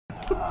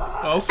Okay.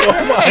 Oh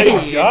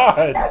my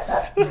god.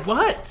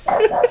 What?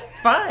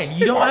 Fine.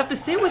 You don't have to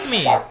sit with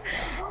me.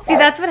 See,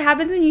 that's what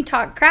happens when you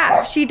talk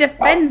crap. She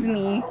defends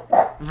me.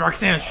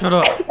 Roxanne, shut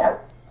up.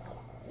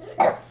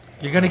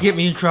 You're gonna get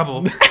me in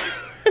trouble.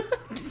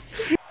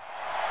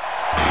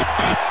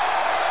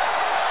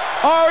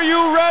 Are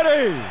you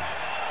ready?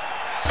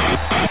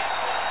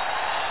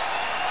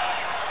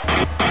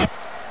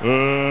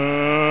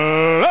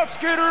 Let's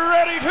get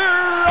ready to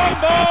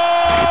rumble!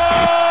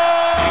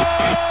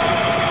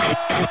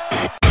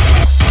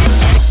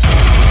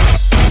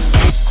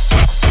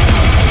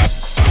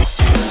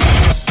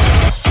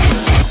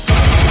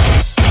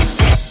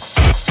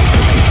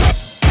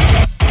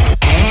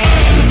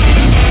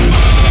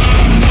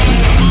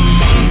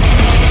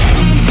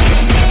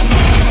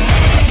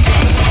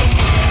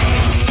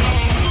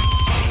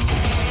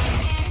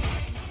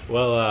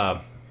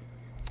 Well,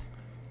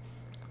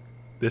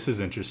 this is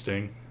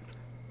interesting.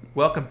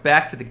 Welcome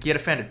back to the Get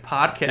Offended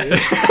podcast.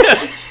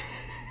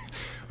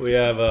 We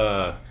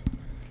have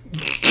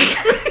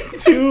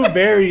two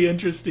very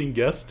interesting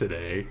guests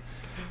today.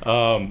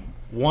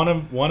 One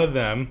of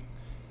them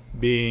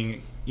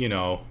being,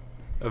 a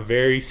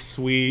very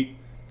sweet,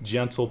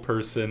 gentle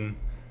person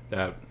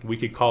that we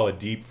could call a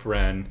deep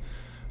friend,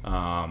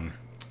 and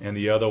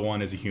the other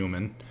one is a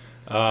human.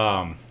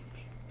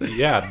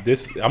 Yeah,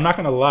 I'm not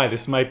gonna lie,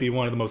 this might be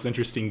one of the most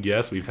interesting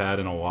guests we've had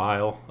in a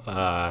while.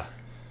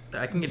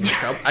 I can get in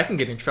trouble. I can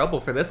get in trouble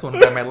for this one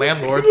by my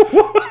landlord.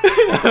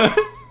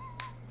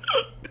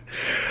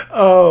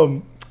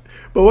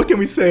 But what can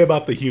we say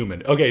about the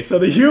human? Okay, so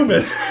the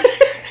human,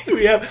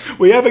 we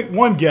have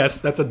one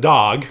guest that's a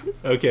dog.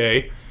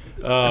 Okay,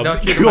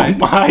 Don't you oh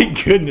my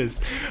goodness.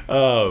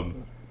 So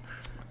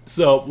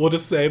we'll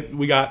just say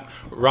we got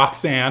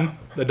Roxanne,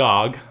 the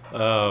dog.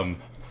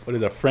 What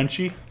is that,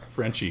 Frenchie?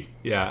 Frenchie,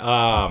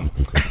 yeah.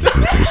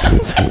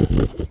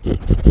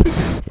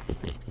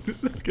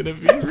 This is gonna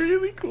be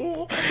really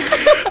cool.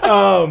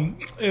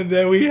 And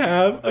then we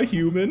have a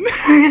human.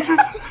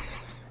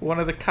 One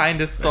of the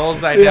kindest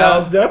souls I know.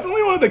 Yeah,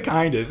 definitely one of the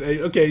kindest.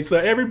 Okay, so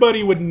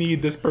everybody would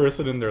need this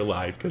person in their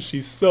life because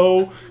she's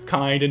so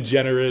kind and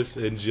generous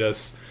and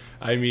just,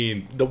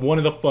 one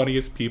of the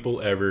funniest people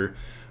ever.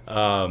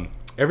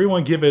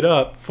 Everyone give it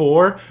up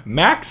for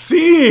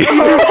Maxine!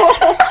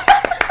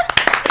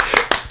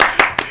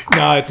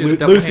 No, it's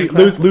Lucy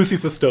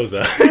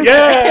Sestoza.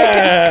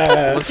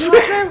 Yeah! What's your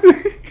last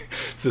name?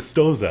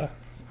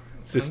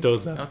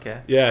 Sestoza.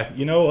 Okay. Yeah,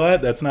 you know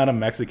what? That's not a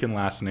Mexican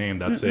last name.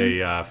 That's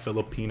a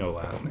Filipino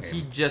last name.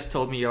 He just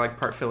told me you're like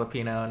part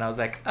Filipino, and I was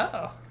like,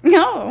 oh.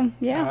 No,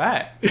 yeah. All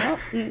right. Well,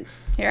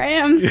 here I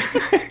am.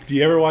 Do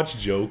you ever watch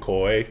Joe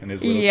Coy and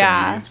his little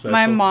comedian special?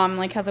 My mom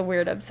has a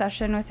weird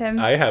obsession with him.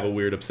 I have a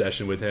weird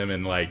obsession with him,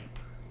 and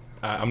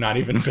I'm not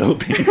even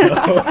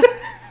Filipino.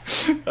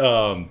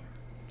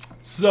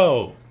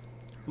 So,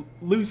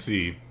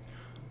 Lucy,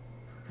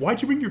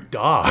 why'd you bring your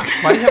dog?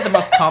 Why do you have the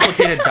most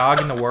complicated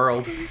dog in the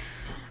world?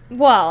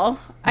 Well,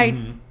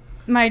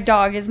 my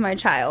dog is my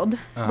child.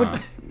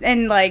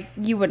 And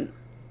you wouldn't,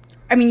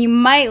 you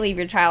might leave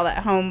your child at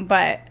home,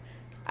 but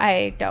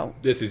I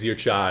don't. This is your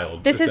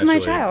child. This is my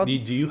child. Do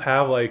you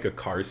have a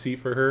car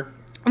seat for her?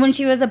 When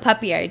she was a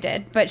puppy, I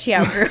did, but she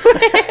outgrew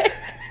it.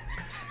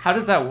 How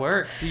does that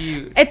work?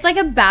 It's like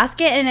a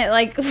basket, and it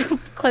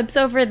clips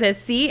over the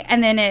seat,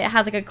 and then it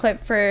has a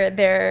clip for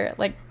their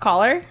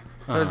collar.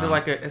 So is it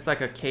it's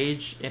like a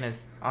cage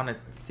on a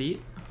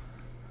seat?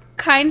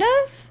 Kind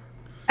of.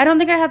 I don't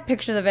think I have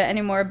pictures of it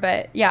anymore,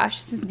 but yeah,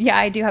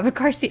 I do have a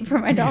car seat for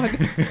my dog.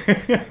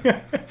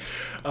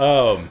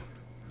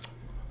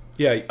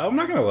 Yeah, I'm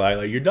not gonna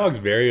lie, your dog's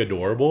very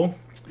adorable,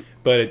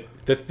 but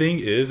the thing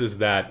is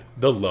that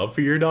the love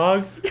for your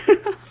dog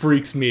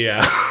freaks me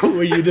out.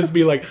 Where you just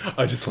be like,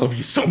 I just love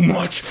you so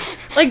much.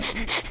 they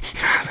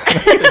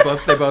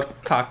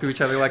both talk to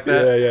each other like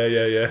that.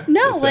 Yeah.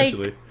 No,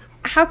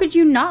 how could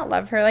you not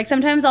love her?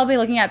 Sometimes I'll be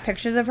looking at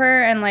pictures of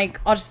her and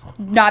I'll just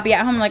not be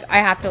at home. I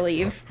have to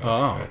leave.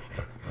 Oh.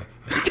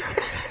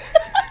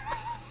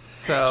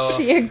 So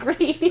she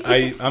agreed.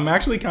 I'm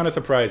actually kind of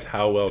surprised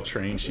how well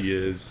trained she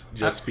is,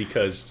 just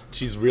because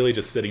she's really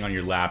just sitting on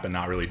your lap and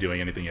not really doing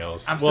anything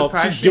else. I'm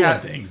surprised she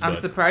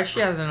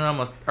hasn't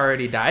almost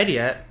already died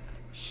yet.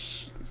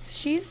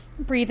 She's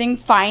breathing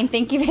fine,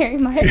 thank you very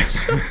much.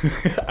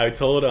 I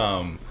told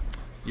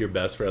your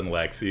best friend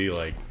Lexi,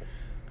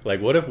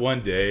 what if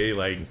one day,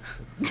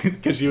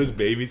 because she was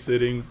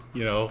babysitting,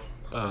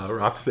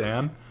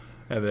 Roxanne,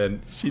 and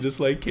then she just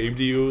came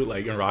to you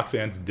and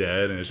Roxanne's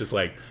dead, and it's just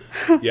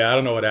yeah, I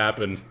don't know what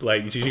happened.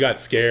 She got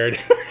scared.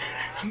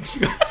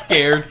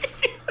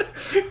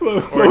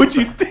 What would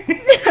you think?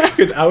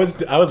 Because I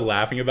was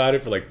laughing about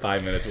it for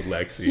 5 minutes with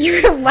Lexi.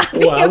 You were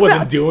laughing. Well, I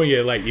wasn't doing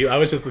it I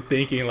was just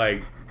thinking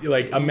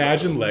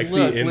imagine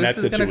Lexi in that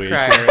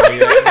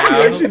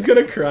situation. She's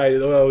gonna cry.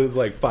 Well, it was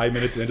 5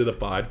 minutes into the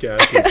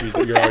podcast, and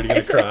you're already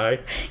gonna cry.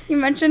 You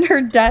mentioned her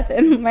death,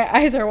 and my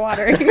eyes are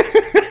watering.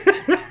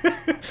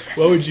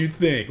 What would you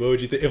think?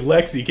 If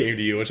Lexi came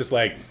to you and was just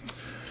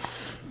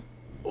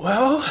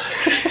Well,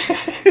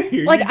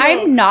 here Like, you go.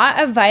 I'm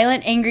not a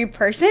violent, angry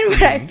person,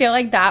 but I feel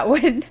like that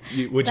would...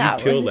 Would you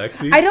kill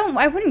Lexi?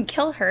 I wouldn't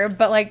kill her,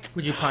 but, like,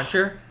 Would you punch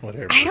her?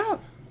 Whatever. I don't...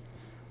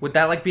 Would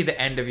that like be the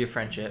end of your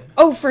friendship?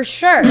 Oh, for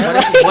sure.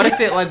 What if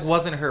it like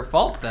wasn't her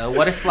fault though?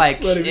 What if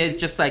like What if- it's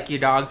just like your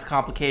dog's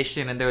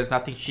complication and there was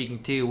nothing she can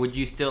do? Would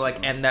you still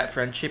like end that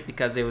friendship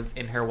because it was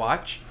in her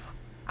watch?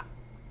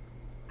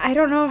 I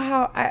don't know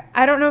how...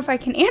 I don't know if I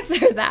can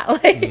answer that.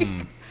 Like...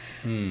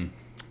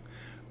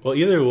 Well,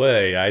 either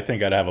way, I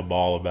think I'd have a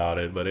ball about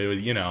it, but it was,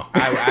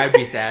 I'd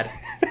be sad.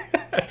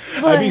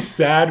 I'd be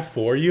sad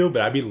for you,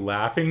 but I'd be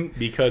laughing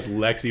because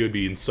Lexi would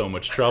be in so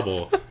much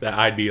trouble that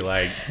I'd be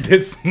like,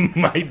 this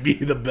might be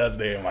the best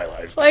day of my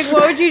life. Like,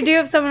 what would you do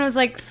if someone was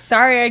like,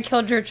 sorry, I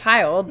killed your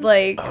child?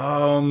 Like,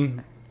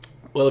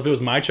 Well, if it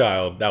was my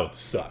child, that would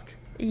suck.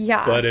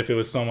 yeah. But if it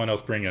was someone else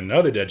bringing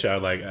another dead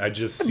child, like, I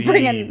just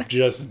see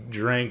just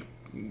drank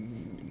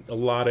a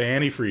lot of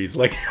antifreeze.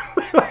 Like,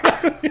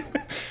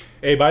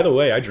 hey, by the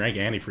way, I drank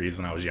antifreeze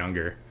when I was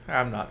younger.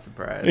 I'm not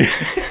surprised.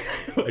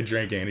 I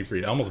drank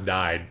antifreeze. I almost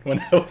died. When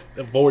I was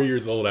 4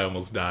 years old, I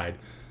almost died.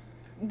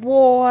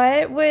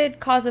 What would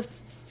cause a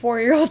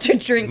 4-year-old to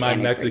drink My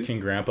antifreeze? Mexican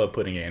grandpa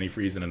putting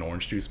antifreeze in an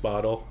orange juice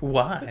bottle.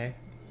 Why?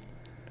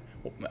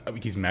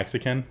 He's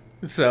Mexican.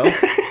 So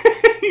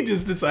He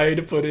just decided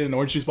to put it in an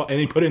orange juice bottle, and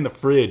he put it in the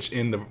fridge.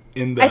 In the.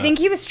 I think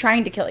he was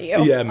trying to kill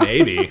you. Yeah,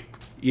 maybe.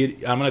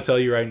 I'm gonna tell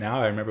you right now.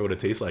 I remember what it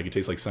tastes like. It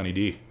tastes like Sunny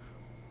D.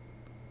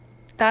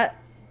 That...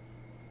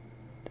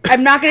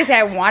 I'm not going to say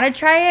I want to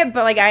try it,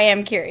 but, like, I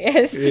am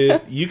curious.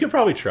 You could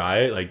probably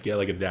try it, like get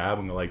like a dab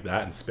and go like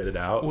that and spit it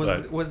out.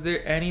 was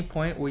there any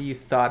point where you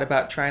thought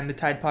about trying the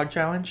Tide Pod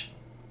challenge?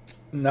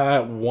 Not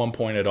at one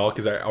point at all,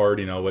 because I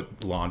already know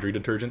what laundry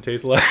detergent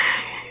tastes like.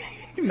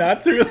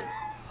 Not through.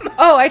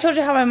 Oh, I told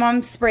you how my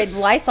mom sprayed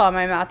Lysol in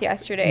my mouth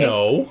yesterday.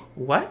 No.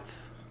 What?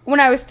 When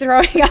I was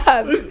throwing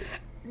up.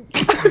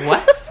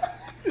 What?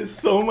 It's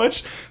so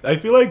much. I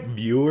feel like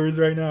viewers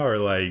right now are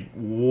like,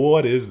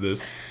 "What is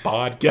this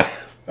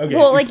podcast?" Okay.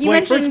 Well, like you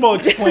First of all,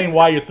 mentioned- explain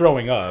why you're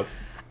throwing up.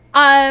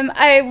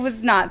 I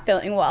was not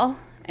feeling well,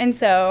 and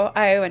so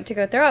I went to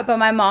go throw up, but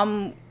my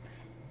mom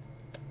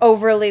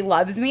overly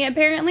loves me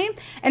apparently,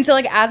 and so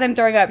like as I'm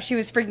throwing up, she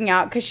was freaking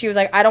out because she was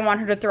like, I don't want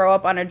her to throw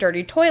up on a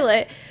dirty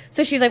toilet,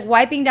 so she's like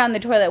wiping down the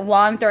toilet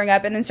while I'm throwing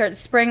up and then starts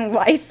spraying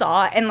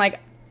Lysol, and like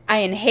I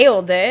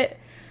inhaled it.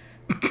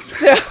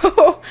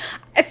 So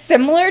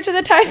similar to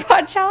the Tide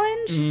Pod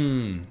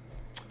challenge.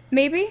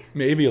 Maybe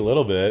Maybe a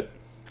little bit.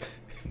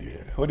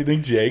 What do you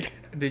think, Jake?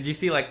 Did you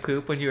see like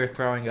poop when you were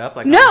throwing up?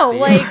 Like no, on the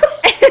like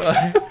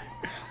seat?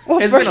 well,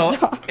 first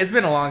off, It's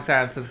been a long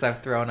time since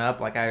I've thrown up.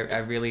 Like I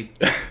really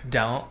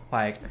don't.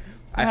 Like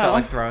I felt Oh.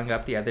 like throwing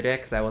up the other day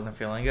because I wasn't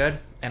feeling good,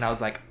 and I was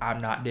like,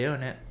 I'm not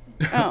doing it.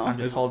 Oh. I'm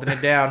just holding it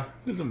down.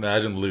 Just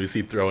imagine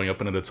Lucy throwing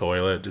up into the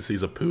toilet, just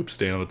sees a poop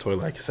stain on the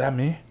toilet, like, is that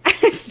me?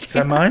 Is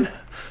that mine?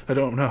 I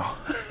don't know.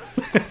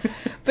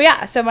 but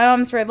yeah, so my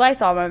mom sprayed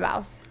Lysol in my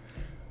mouth.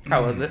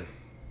 How was it?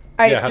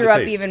 I Yeah, how'd threw it up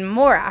taste? even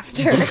more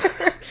after.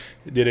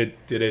 Did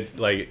it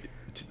like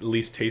at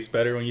least taste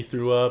better when you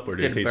threw up, or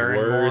did it Did it taste burn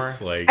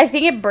worse? more? Like I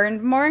think it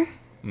burned more.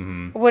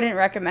 Wouldn't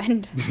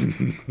recommend.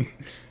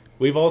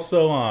 we've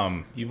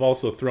also you've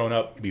also thrown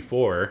up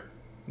before,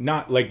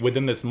 not like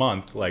within this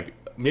month, like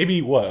maybe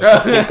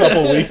a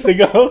couple weeks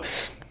ago.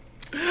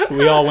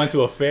 We all went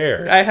to a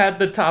fair. I had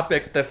the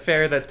topic, the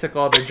fair that took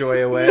all the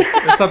joy away,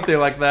 or something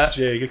like that.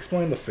 Jake,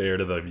 explain the fair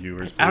to the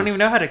viewers. I don't please. even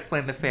know how to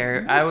explain the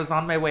fair. I was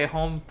on my way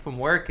home from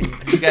work, and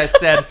you guys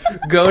said,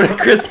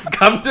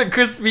 come to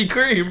Krispy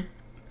Kreme.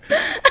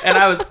 And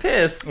I was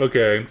pissed.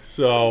 Okay,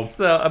 so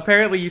So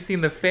apparently you've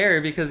seen the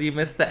fair because you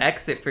missed the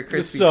exit for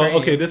Krispy So, Kreme.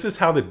 okay, this is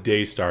how the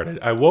day started.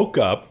 I woke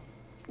up.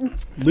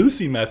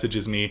 Lucy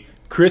messages me,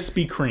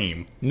 Krispy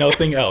Kreme.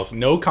 Nothing else.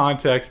 No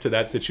context to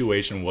that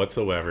situation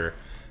whatsoever.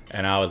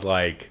 And I was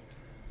like,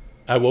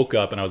 I woke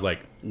up and I was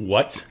like,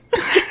 what?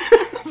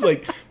 It's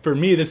like, for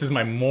me, this is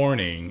my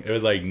morning. It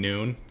was like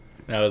noon.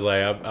 And I was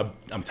like,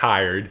 I'm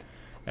tired.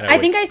 And I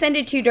think I sent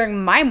it to you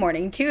during my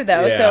morning too,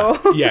 though. yeah,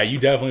 So yeah, you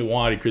definitely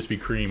wanted Krispy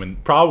Kreme,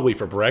 and probably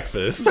for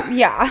breakfast.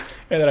 yeah.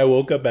 And then I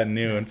woke up at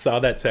noon, saw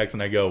that text,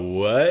 and I go,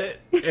 what?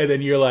 And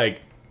then you're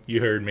like,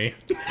 you heard me.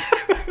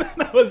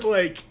 And I was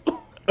like,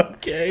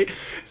 okay.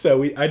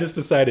 So I just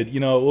decided,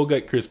 we'll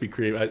get Krispy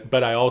Kreme.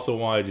 But I also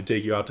wanted to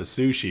take you out to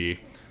sushi.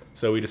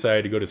 So we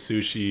decided to go to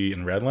sushi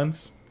in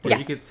Redlands. Did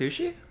you get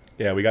sushi?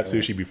 Yeah, we got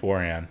sushi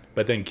beforehand.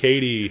 But then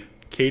Katie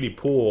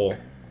Poole,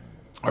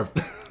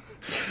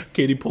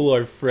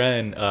 our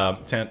friend,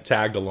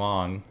 tagged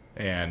along,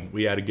 and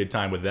we had a good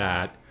time with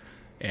that.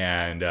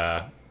 And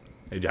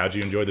how'd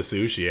you enjoy the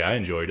sushi? I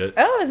enjoyed it.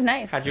 Oh, it was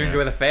nice. How'd you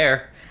enjoy the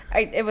fair?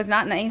 It was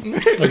not nice.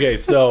 Okay,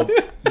 so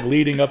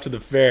leading up to the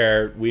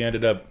fair, we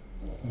ended up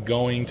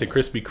going to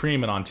Krispy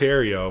Kreme in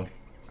Ontario.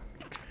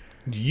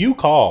 You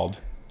called,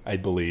 I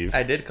believe.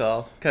 I did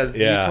call because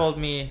Yeah. you told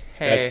me,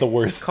 "Hey, That's the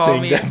worst call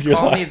thing me, of your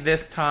call me life."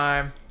 this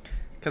time,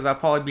 because I'll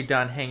probably be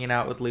done hanging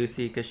out with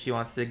Lucy because she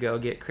wants to go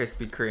get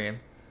Krispy Kreme."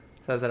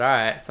 So I said, "All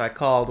right." So I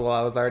called while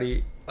I was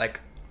already like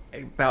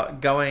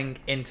about going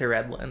into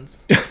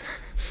Redlands.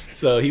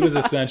 So he was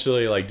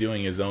essentially like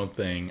doing his own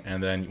thing,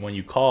 and then when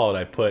you called,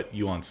 I put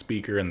you on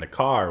speaker in the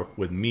car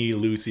with me,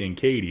 Lucy, and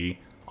Katie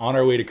on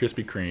our way to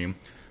Krispy Kreme.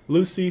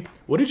 Lucy,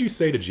 what did you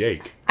say to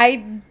Jake?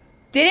 I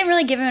didn't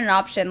really give him an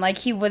option. Like,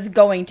 he was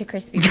going to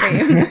Krispy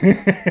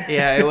Kreme.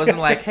 Yeah, it wasn't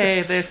like,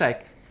 hey, there's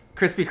like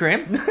Krispy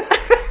Kreme.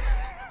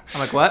 I'm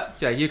like, what?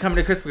 She's like, you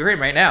coming to Krispy Kreme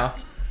right now?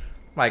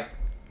 I'm like,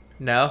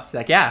 no. She's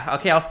like, yeah,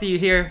 okay, I'll see you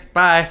here.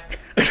 Bye.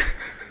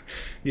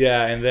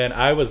 Yeah, and then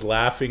I was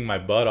laughing my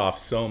butt off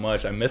so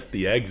much, I missed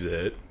the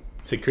exit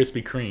to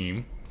Krispy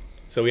Kreme.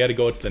 So we had to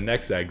go to the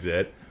next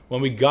exit.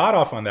 When we got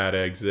off on that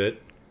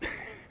exit,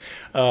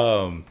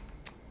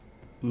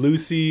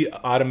 Lucy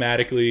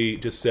automatically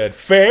just said,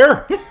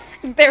 "Fair."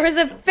 There was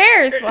a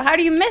Ferris wheel. How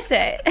do you miss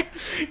it?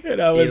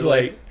 And I was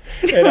Easily.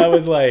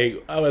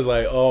 I was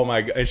like, oh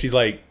my God. And she's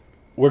like,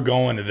 "We're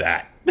going to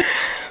that."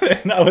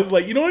 And I was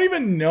like, "You don't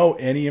even know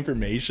any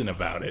information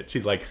about it."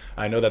 She's like,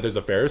 "I know that there's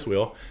a Ferris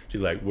wheel."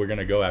 She's like, "We're going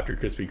to go after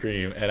Krispy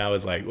Kreme." And I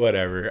was like,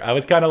 whatever. I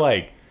was kind of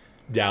like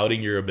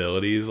doubting your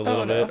abilities a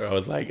little no. bit. Or I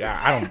was like,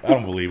 I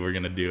don't believe we're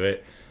going to do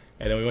it.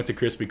 And then we went to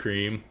Krispy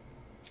Kreme.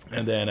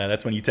 And then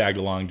that's when you tagged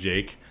along,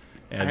 Jake.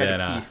 And I had then,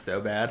 to pee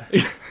so bad.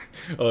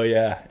 oh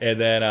yeah. And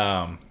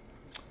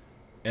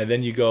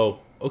then you go,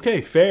 "Okay,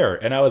 fair."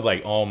 And I was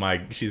like, oh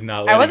my, she's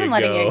not letting I wasn't it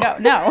letting go. it go.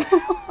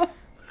 No.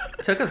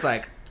 It took us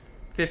like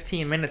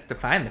 15 minutes to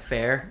find the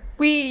fair.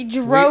 We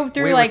drove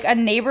through we were- like a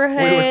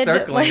neighborhood. We were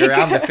circling like-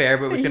 around the fair,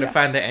 but we couldn't Yeah.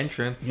 find the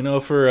entrance. You know,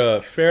 for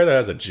a fair that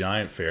has a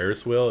giant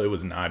Ferris wheel, it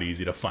was not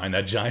easy to find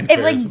that giant It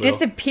Ferris like wheel.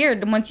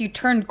 disappeared once you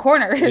turned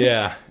corners.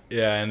 Yeah,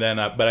 and then,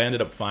 but I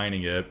ended up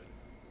finding it.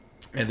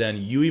 And then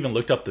you even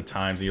looked up the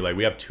times, and you're like,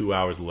 we have 2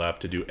 hours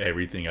left to do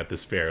everything at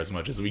this fair as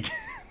much as we can.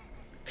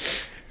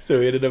 So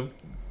we ended up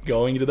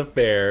going to the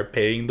fair,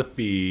 paying the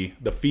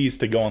fees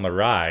to go on the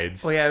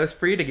rides. Well, yeah, it was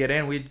free to get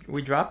in.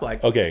 We dropped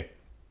like Okay.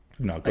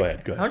 No, go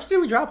ahead. how much did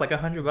we drop? Like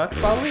 $100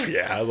 probably.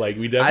 Yeah, like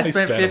we I definitely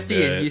spent a 50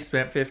 bit. and you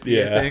spent 50.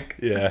 Yeah, I think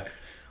yeah.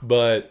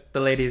 But the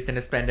ladies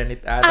didn't spend any.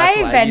 I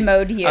Venmo'd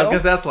Venmo'd you. I was gonna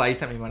say that's why you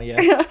sent me money.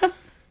 Yeah,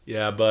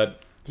 yeah,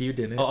 but you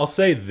didn't. I'll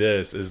say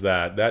this is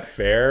that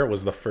fair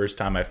was the first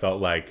time I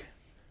felt like,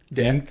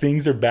 then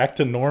things are back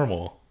to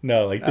normal.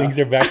 No, like things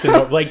are back to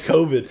normal, like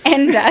COVID.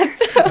 And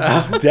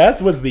death.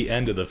 Death was the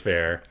end of the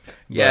fair.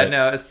 Yeah, but-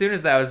 no. As soon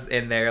as I was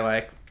in there,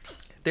 like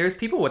there's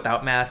people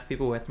without masks,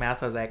 people with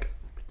masks. I was like,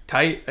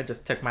 tight. I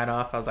just took mine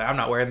off. I was like, I'm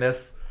not wearing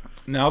this.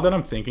 Now that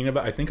I'm thinking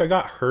about, I think I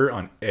got hurt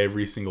on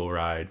every single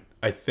ride.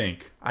 I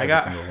think I every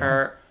got single one.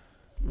 hurt.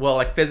 Well,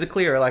 like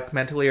physically or like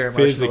mentally or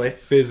emotionally,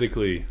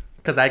 Physically.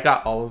 because I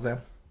got all of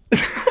them.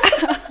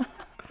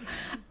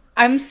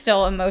 I'm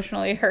still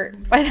emotionally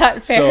hurt by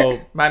that fair.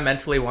 So My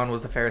mentally one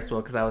was the Ferris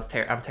wheel because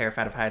I'm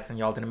terrified of heights, and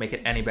y'all didn't make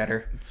it any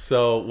better.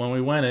 So when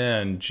we went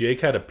in, Jake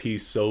had a pee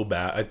so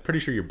bad. I'm pretty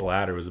sure your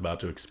bladder was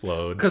about to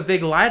explode. Because they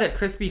lied at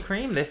Krispy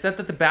Kreme. They said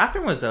that the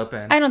bathroom was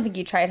open. I don't think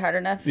you tried hard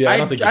enough. Yeah, I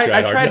don't think you tried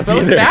I hard tried enough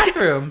both either.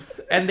 bathrooms,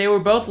 and they were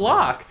both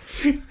locked.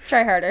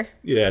 Try harder.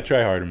 Yeah,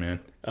 try harder, man.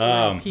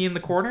 Pee in the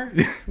corner.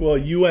 Well,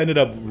 you ended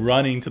up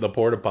running to the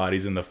porta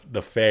potties in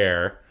the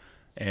fair,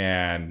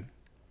 and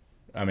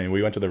I mean,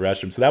 we went to the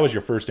restroom. So that was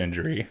your first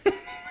injury,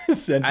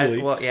 essentially.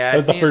 Yeah, that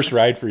was the first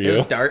ride for It you.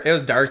 was dark. It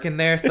was dark in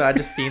there, so I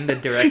just seen the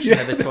direction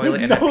of the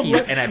toilet, and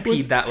I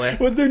peed that way.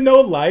 Was there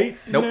no light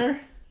in Nope.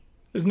 there?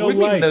 There's no What do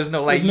you mean light. there's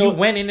no light? You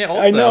went in it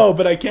also. I know,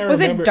 but I can't Was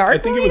it remember. dark I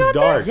think when it we was got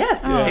there? dark.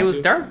 Yes, Yeah. it was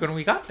dark when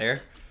we got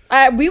there.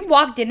 We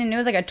walked in and it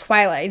was like a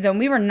twilight zone.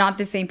 We were not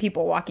the same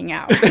people walking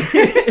out.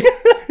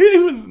 It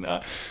was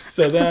not.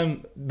 So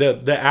then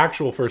the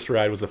actual first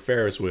ride was the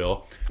Ferris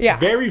wheel. Yeah.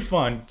 Very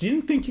fun.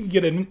 Didn't think you could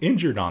get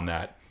injured on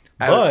that.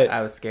 I But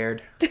was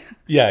scared.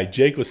 yeah,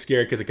 Jake was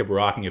scared because I kept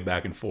rocking it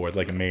back and forth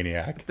like a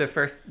maniac.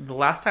 The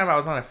last time I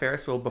was on a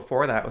Ferris wheel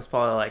before that was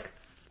probably like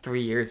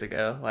 3 years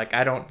ago. Like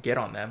I don't get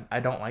on them.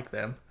 I don't like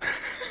them.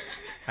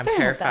 I'm They're not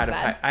terrified of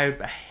that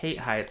heights. I hate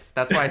heights.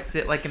 That's why I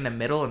sit like in the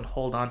middle and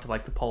hold on to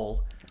like the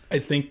pole. I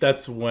think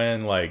that's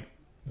when like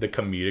the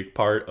comedic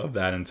part of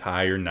that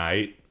entire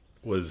night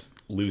was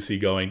Lucy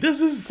going, "This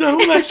is so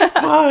much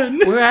fun."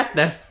 We're at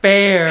the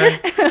fair.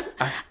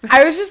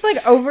 I was just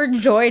like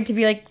overjoyed to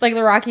be like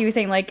the Rocky was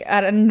saying, like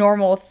at a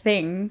normal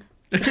thing.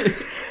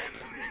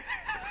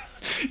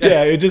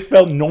 Yeah, it just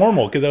felt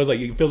normal because I was like,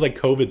 it feels like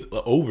COVID's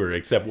over,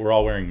 except we're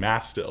all wearing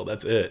masks still.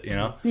 That's it, you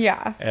know.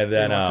 Yeah. And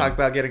then Talk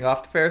about getting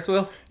off the Ferris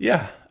wheel.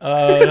 yeah,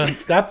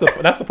 that's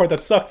the part that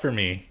sucked for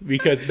me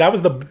because that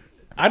was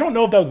I don't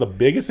know if that was the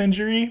biggest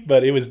injury,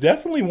 but it was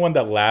definitely one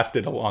that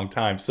lasted a long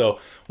time. So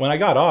when I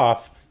got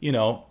off, you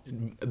know,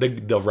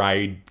 the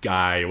ride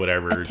guy,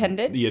 whatever,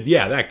 Attendant?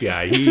 yeah, that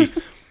guy,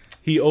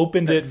 he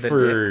opened it the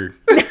for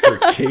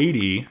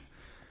Katie,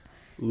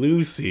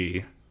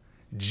 Lucy,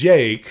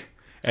 Jake.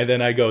 And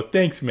then I go,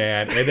 "Thanks,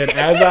 man." And then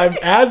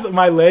as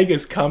my leg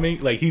is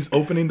coming, like he's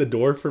opening the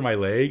door for my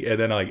leg, and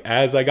then like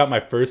as I got my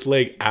first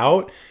leg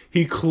out,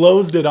 he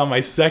closed it on my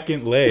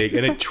second leg,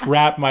 and it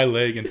trapped my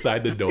leg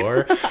inside the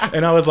door.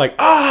 And I was like,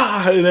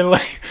 "Ah!" And then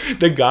like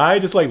The guy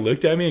just like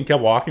looked at me and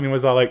kept walking and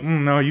was all like,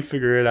 no, you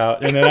figure it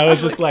out. And then I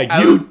was just like,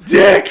 I you was-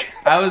 dick.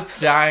 I was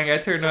dying. I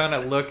turned around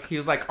and looked. He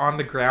was like on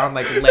the ground,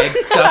 like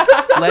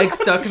legs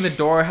stuck in the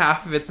door.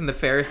 Half of it's in the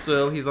Ferris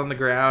wheel. He's on the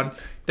ground.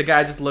 The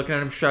guy just looking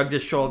at him, shrugged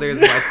his shoulders,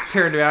 and like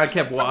turned around,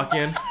 kept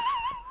walking.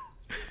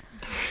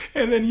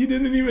 And then you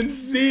didn't even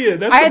see it.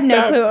 That's I the had no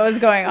bad- clue what was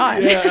going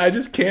on. Yeah, I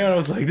just came and I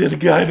was like, the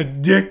guy, the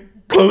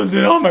dick closed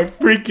in on my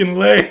freaking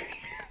leg.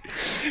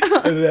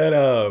 And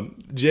then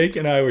Jake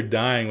and I were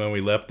dying when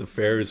we left the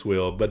Ferris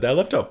wheel, but that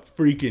left a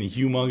freaking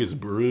humongous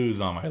bruise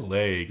on my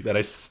leg that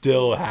I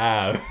still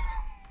have.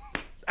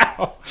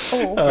 Ow.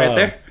 Oh. Right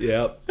there?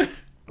 Yep.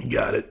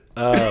 Got it.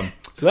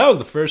 So that was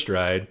the first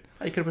ride.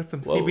 You could put some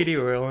CBD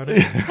oil on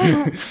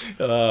it.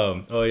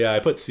 Oh yeah, I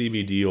put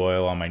CBD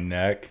oil on my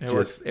neck. It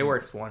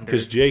works wonders.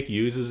 Because Jake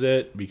uses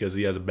it because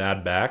he has a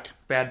bad back.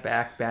 Bad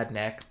back, bad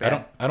neck. I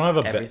don't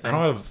have everything. I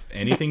don't have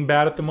anything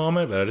bad at the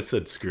moment, but I just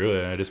said screw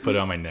it and I just put it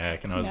on my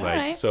neck and I was like,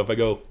 Alright. so if I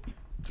go,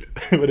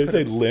 what did I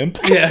say, limp?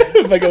 Yeah.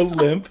 If I go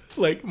limp,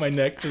 like my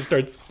neck just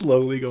starts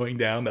slowly going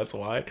down. That's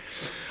why.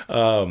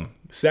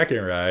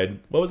 Second ride.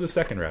 What was the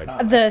second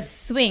ride? The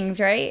swings,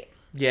 right?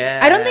 Yeah.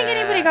 I don't think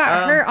anybody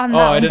got hurt on that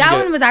I one. didn't That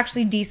get- one was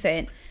actually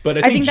decent. But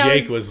I I think think that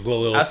Jake was a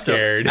little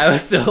scared. I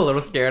was still a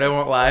little scared. I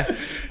won't lie.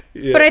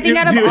 Yeah. But I think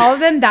out of Dude, all of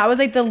them, that was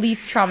like the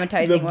least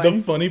traumatizing the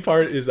one. funny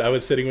part is I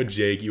was sitting with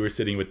Jake, you were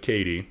sitting with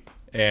Katie,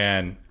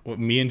 and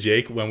me and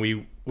Jake, when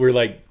we were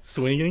like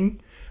swinging,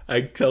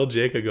 I tell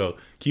Jake, I go,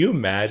 can you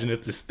imagine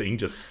if this thing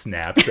just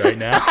snaps right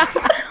now?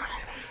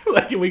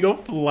 Like, we go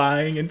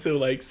flying into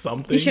like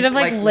something. You should have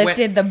like Like,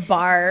 lifted the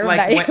bar like,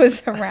 that when-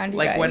 was around you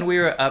Like guys. when we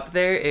were up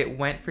there, it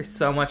went for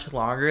so much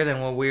longer than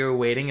when we were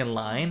waiting in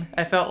line.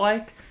 I felt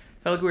like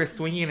we were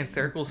swinging in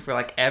circles for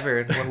like ever.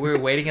 And when we were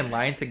waiting in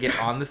line to get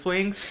on the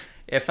swings,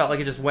 it felt like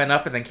it just went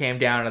up and then came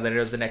down, and then it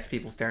was the next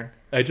people's turn.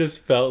 I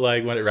just felt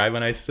like right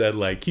when I said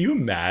like, can you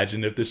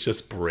imagine if this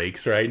just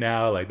breaks right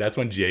now? Like that's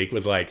when Jake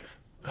was like,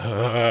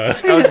 I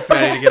was just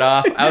ready to get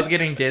off. I was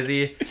getting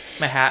dizzy.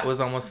 My hat was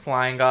almost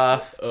flying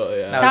off. oh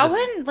yeah, That that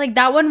was one,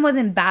 that one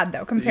wasn't bad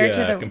though compared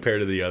to the.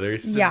 compared to the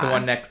others. Yeah.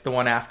 The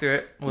one after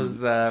it was.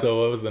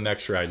 So what was the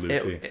next ride,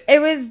 Lucy? It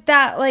was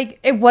that like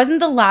it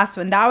wasn't the last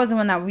one. That was the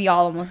one that we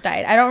all almost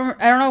died. I don't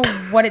know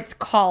what it's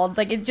called.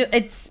 Like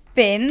it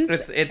spins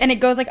It's- and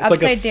it goes like It's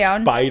like upside a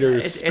down. spider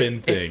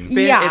spin thing.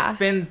 Yeah. It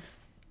spins.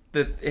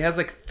 It has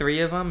like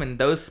 3 of them, and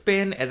those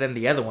spin, and then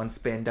the other ones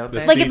spin, don't The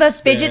they? Like if a seats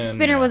fidget spin,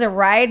 spinner was a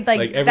ride, like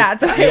every-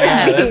 that's what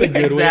yeah, it would that's a be. good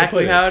way to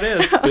exactly put it. how it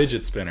is.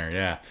 Fidget spinner,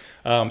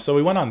 yeah. So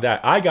we went on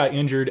that. I got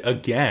injured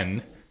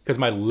again because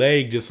my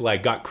leg just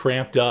like got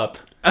cramped up.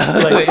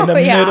 Like in the Oh,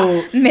 yeah. middle.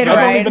 I don't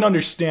Mid-ride. even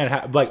understand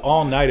how. Like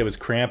all night it was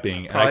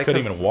cramping and I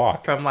couldn't 'cause even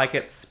walk. From like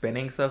it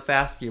spinning so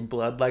fast, your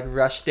blood like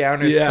rushed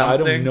down or Yeah,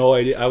 something. I don't know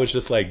idea. I was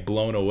just like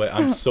blown away.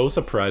 I'm so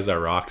surprised that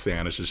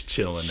Roxanne is just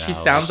chilling now. She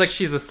sounds like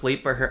she's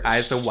asleep, but her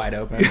eyes are wide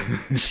open.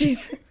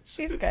 She's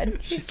good.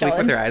 She She's sleep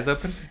with chilling. her eyes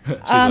open. She's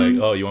like,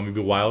 oh, you want me to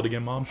be wild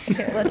again, Mom?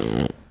 Here,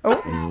 let's.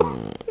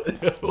 Oh,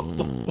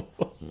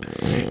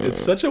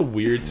 It's such a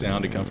weird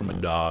sound to come from a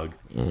dog.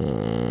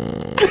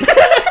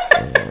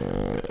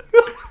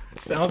 It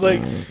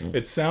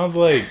sounds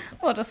like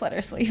we'll just let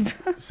her sleep.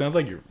 it sounds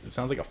like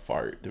a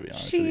fart, to be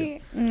honest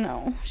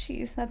with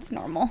you. That's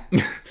normal.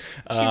 She's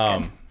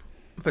good.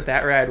 But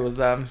that ride was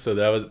So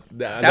that was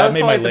that, that was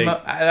made my probably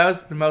leg. that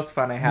was the most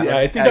fun I had. Yeah,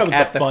 I think that was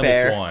the funnest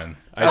fair. one.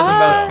 That was the think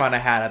most so. fun I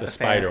had at The the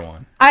spider fair.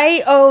 one.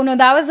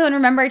 That was the one.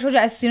 Remember, I told you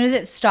as soon as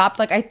it stopped,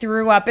 like I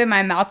threw up in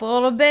my mouth a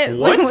little bit.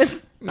 What? When it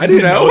was, I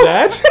didn't No. know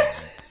that.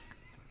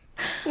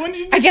 When did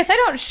you? I guess I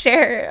don't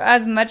share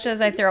as much as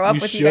I throw up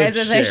You with you should guys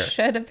as I share.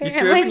 should. You threw up in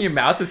Apparently, your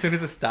mouth as soon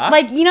as it stopped.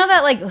 like you know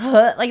that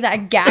like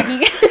that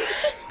gagging,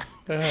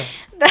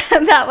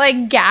 that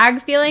like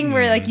gag feeling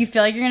where like you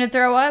feel like you're gonna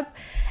throw up,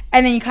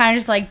 and then you kind of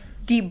just like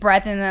deep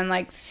breath and then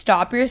like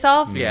stop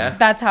yourself. Yeah.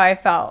 That's how I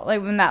felt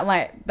like when that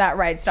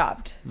ride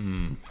stopped.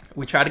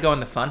 we tried to go in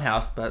the fun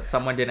house, but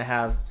someone didn't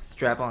have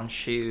strap-on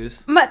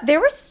shoes. But there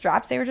were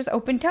straps. They were just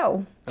open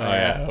toe. Oh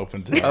yeah,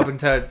 open to. Open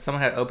toe.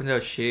 Someone had open toe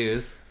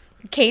shoes.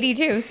 Katie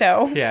too.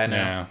 So Yeah, I know.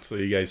 Yeah, so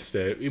you guys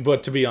stay.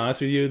 But to be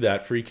honest with you,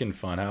 that freaking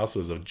funhouse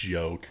was a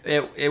joke.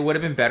 It would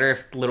have been better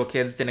if little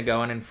kids didn't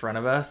go in front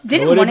of us.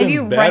 didn't would've one of been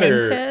you run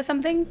better. into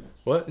something?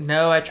 What?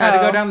 No, I tried to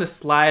go Oh. down the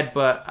slide,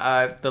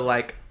 but the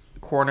like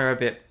corner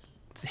of it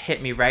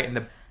hit me right in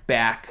the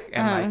back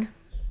and like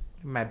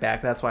my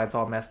back. That's why it's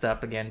all messed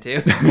up again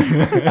too.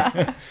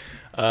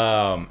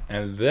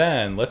 And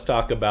then let's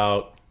talk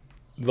about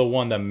the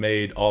one that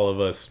made all of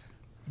us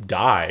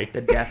die.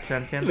 The death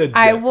sentence.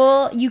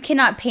 You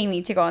cannot pay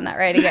me to go on that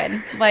ride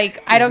again.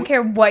 Like, I don't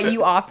care what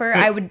you offer.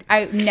 I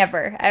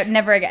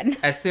never again.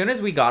 As soon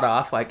as we got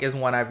off, like, is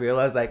when I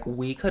realized like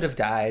we could have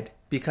died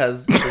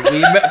because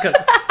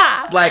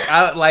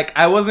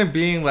I wasn't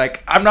being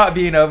like, I'm not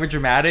being over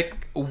dramatic.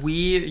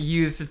 We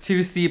used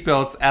 2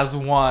 seatbelts as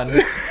one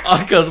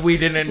because we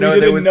didn't know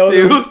there was 2.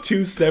 there was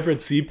 2 separate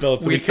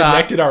seatbelts. So We we thought-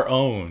 connected our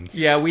own.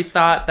 Yeah, we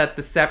thought that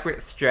the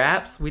separate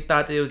straps, we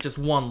thought it was just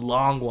one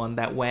long one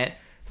that went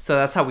So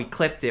that's how we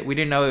clipped it. We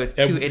didn't know it was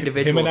two And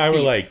individual him and I seats.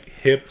 were like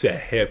hip to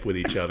hip with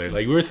each other.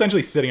 Like we were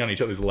essentially sitting on each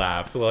other's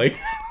lap. Like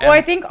Well,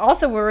 I think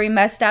also where we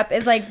messed up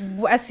is like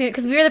as soon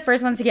because we were the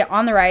first ones to get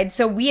on the ride,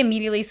 so we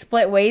immediately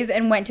split ways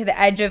and went to the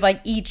edge of like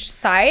each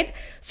side.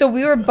 So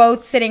we were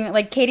both sitting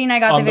like Katie and I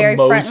got on the very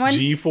the front most one.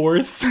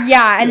 G-force.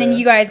 Yeah, and then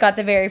you guys got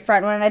the very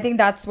front one. And I think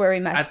that's where we I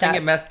messed think up.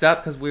 it messed up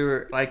because we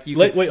were like, you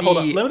Wait, could see. hold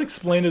on. Let me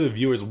explain to the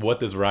viewers what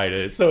this ride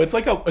is. So it's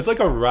like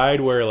a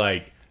ride where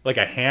like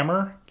a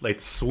hammer like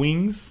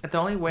swings. The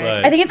only way.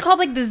 But- I think it's called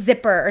like the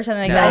zipper or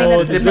something like that. I No,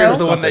 think the that's zipper the is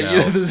the no. one that Something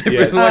you. else. The zipper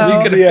Yeah. is the one you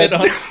Oh. could have Yeah. fit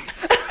on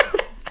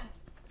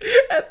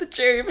at the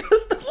cherry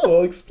festival.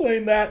 We'll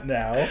explain that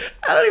now.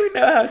 I don't even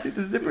know how to.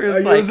 The zipper is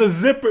It like. was a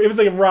zipper. It was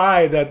like a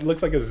ride that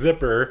looks like a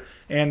zipper,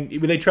 and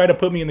they tried to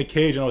put me in the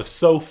cage, and I was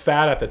so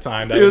fat at the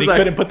time that It was they like-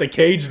 couldn't put the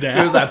cage down.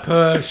 It was like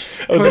push,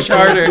 I was push like,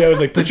 harder. Yeah, I was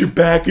like, put your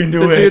back into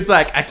The it. dude's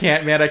like, I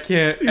can't, man, I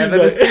can't. And He's then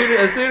like-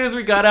 as soon as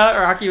we got out,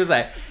 Rocky was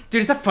like,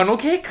 dude, is that funnel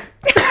cake?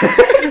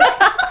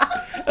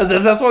 I said,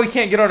 that's why we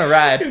can't get on a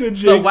ride. And then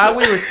So Jake's while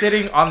like- we were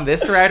sitting on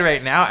this ride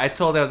right now, I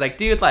told him, I was like,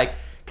 dude, like,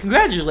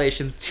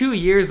 congratulations, 2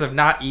 years of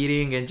not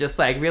eating and just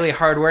like really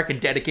hard work and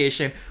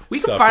dedication. We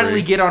can Suffering.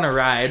 finally get on a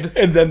ride.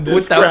 And then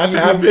this Without crap you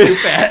being happened. too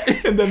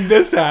fat. And then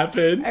this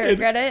happened. I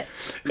regret it.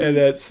 And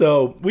that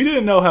so we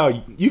didn't know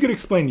how you could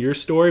explain your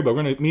story, but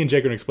me and Jake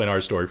are gonna explain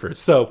our story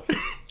first. So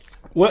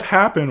what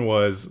happened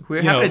was We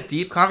were having a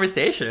deep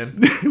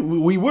conversation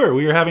we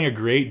were having a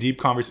great deep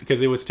conversation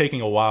because it was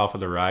taking a while for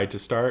the ride to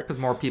start. because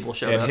more people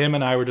showed And up. him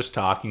and I were just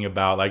talking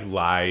about like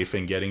life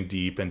and getting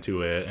deep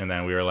into it, and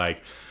then we were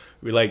like,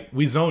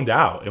 we zoned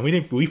out and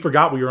we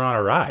forgot we were on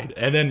a ride,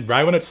 and then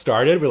right when it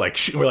started, we're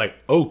like,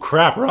 oh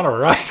crap, we're on a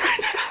ride right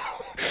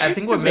now. I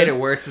think what made it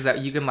worse is that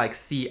you can like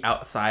see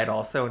outside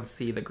also and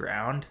see the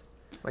ground,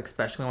 like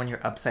especially when you're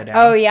upside down.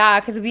 Oh yeah,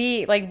 because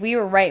we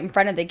were right in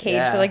front of the cage,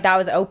 Yeah. so like that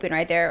was open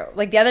right there.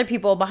 Like the other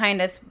people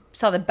behind us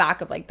saw the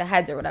back of like the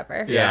heads or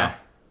whatever. Yeah.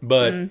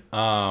 But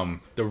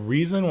the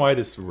reason why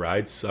this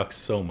ride sucks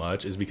so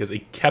much is because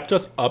it kept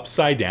us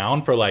upside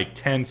down for like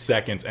 10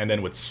 seconds and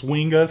then would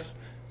swing us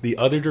the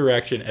other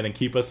direction and then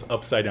keep us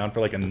upside down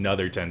for like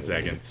another 10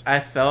 seconds. I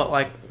felt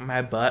like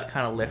my butt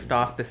kind of lift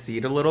off the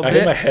seat a little I bit.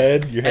 hit my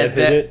head, your head and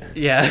then, hit it.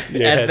 Yeah.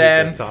 Your head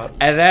hit the top.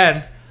 And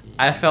then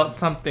I felt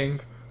something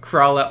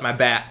crawl up my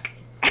back.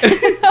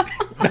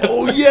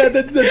 Oh yeah,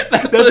 that's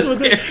what what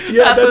scared-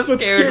 yeah, that's that's what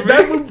what scared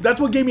scared that's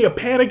what gave me a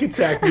panic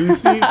attack,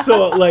 Lucy.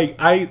 So like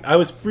I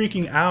was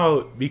freaking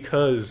out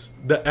because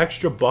the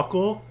extra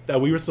buckle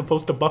that we were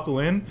supposed to buckle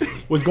in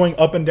was going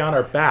up and down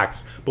our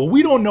backs, but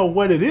we don't know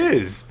what it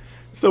is.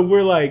 So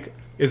we're like,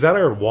 is that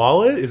our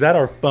wallet? Is that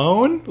our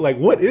phone? Like,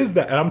 what is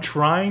that? And I'm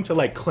trying to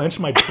like clench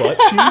my butt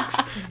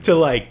cheeks to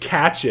like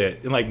catch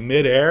it in like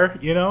midair,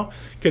 you know,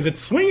 because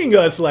it's swinging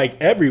us like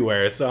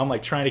everywhere. So I'm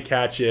like trying to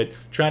catch it,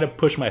 trying to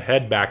push my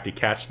head back to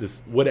catch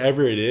this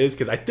whatever it is,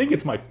 because I think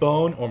it's my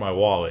phone or my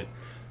wallet.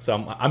 So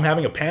I'm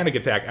having a panic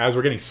attack as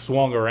we're getting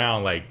swung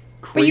around like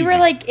crazy. But you were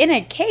like in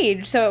a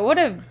cage, so it would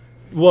have.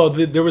 Well,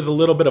 there was a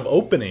little bit of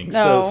opening,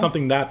 so No.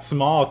 something that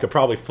small could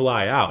probably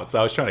fly out. So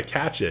I was trying to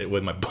catch it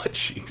with my butt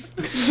cheeks.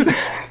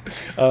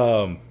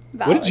 What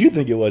did you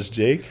think it was,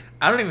 Jake?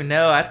 I don't even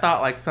know. I thought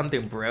like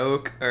something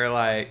broke or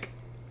like.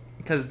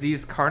 Because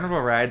these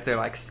carnival rides are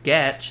like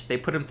sketch. They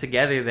put them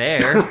together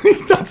there.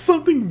 That's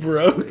something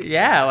broke.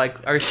 Yeah, like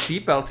our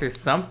seatbelt or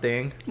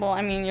something. Well,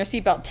 I mean, your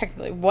seatbelt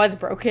technically was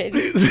broken.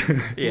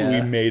 Yeah.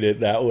 We made it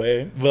that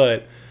way.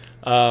 But,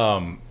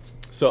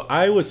 so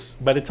I was,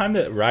 by the time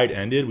that ride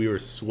ended, we were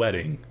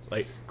sweating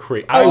like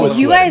crazy. I Oh, was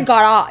you sweating. guys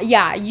got off.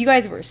 Yeah, you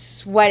guys were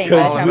sweating. by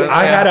the Because time Oh, we-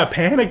 I yeah. had a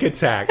panic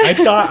attack. I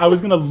thought I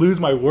was gonna lose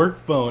my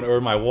work phone or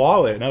my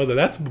wallet, and I was like,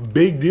 "That's a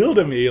big deal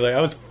to me." Like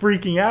I was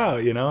freaking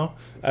out, you know.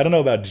 I don't know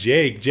about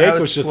Jake. Jake I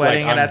was just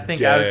sweating, like, and I "I'm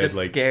think I was dead," just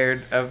like,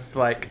 scared of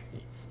like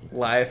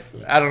life.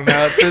 I don't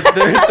know.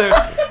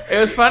 It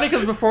was funny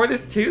because before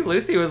this too,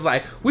 Lucy was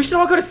like, "We should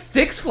all go to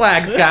Six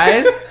Flags,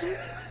 guys."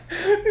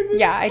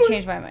 yeah, I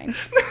changed my mind.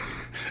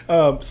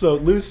 So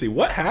Lucy,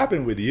 what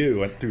happened with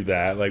you through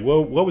that? Like,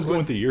 what was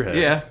going through your head?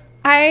 Yeah.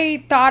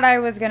 I thought I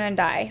was gonna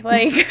die.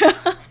 Like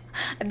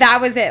that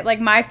was it. Like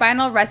my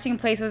final resting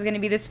place was gonna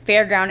be this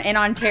fairground in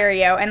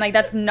Ontario, and like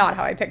that's not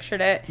how I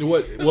pictured it.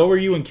 What were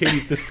you and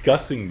Katie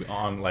discussing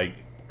on like?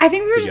 I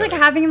think we were just like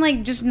Together. having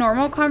like just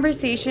normal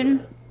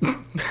conversation.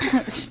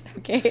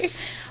 Okay.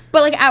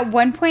 But like at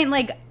one point,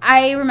 like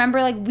I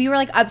remember like we were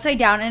like upside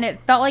down and it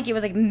felt like it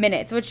was like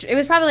minutes, which it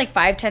was probably like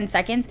 5-10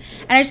 seconds.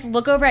 And I just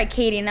look over at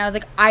Katie and I was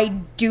like, I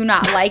do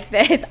not like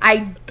this.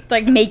 I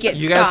like make it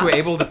You stop. guys were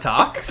able to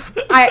talk?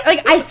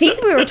 I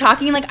think we were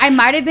talking, like I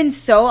might have been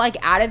so like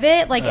out of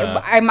it, like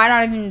Uh. I might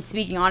not have been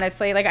speaking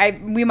honestly, like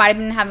we might have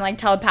been having like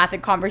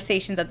telepathic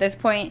conversations at this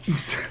point,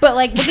 but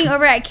like looking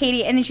over at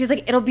Katie and then she was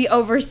like, it'll be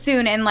over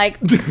soon, and like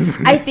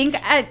I think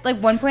at like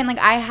one point like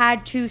I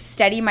had to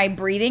steady my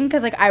breathing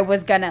because like I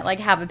was gonna like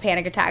have a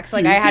panic attack, so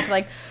like I had to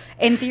like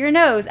in through your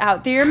nose,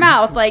 out through your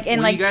mouth, like, and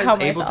Were like you guys tell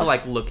able myself. to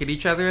like look at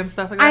each other and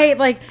stuff like that? I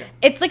like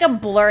it's like a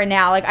blur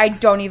now. Like I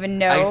don't even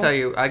know.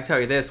 I can tell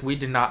you this: we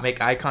did not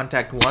make eye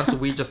contact once.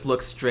 We just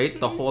looked straight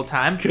the whole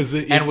time, 'Cause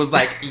it- and was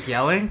like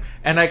yelling.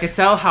 And I could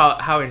tell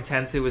how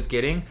intense it was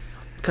getting,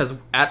 because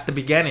at the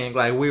beginning,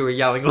 like we were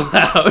yelling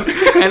loud,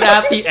 and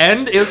at the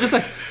end, it was just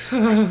like.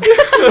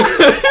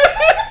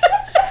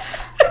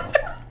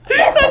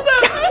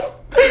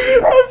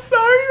 I'm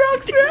sorry,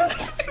 Roxanne.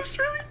 This is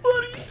really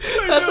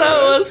funny. That's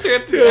how it was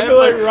towards the Dude, I end. feel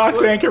like Like,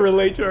 Roxanne can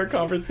relate to our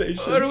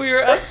conversation. when we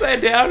were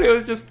upside down,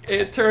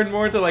 it turned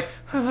more into like,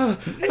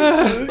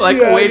 like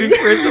Yeah. waiting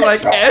for it to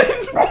like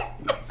end.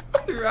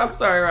 I'm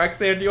sorry,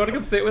 Roxanne. Do you want to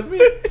come sit with me?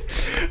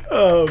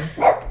 Um,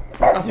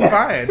 I'm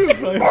fine.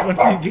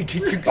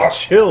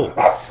 chill.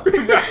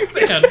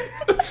 Roxanne.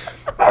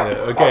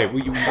 Yeah, okay,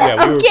 we were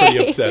pretty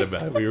upset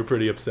about it. We were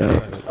pretty upset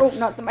about it. Oh,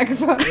 not the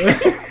microphone.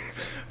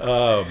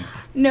 Um,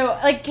 No,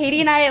 like Katie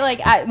and I,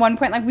 like at one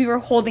point, like we were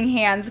holding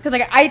hands because,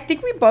 like, I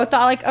think we both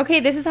thought, like, okay,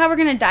 this is how we're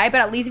gonna die,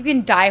 but at least we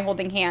can die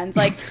holding hands.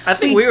 Like, I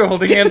think we were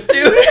holding hands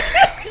too.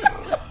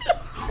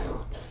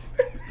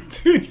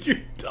 dude, your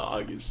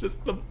dog is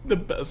just the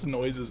best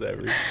noises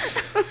ever.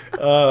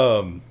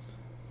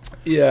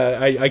 Yeah,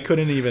 I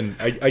couldn't even.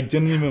 I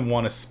didn't even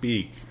want to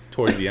speak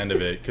towards the end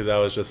of it because I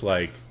was just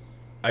like,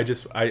 I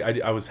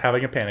was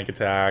having a panic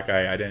attack.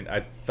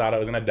 I thought I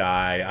was gonna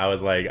die. I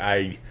was like,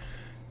 I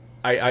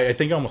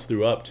think I almost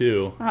threw up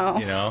too. Oh.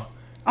 You know.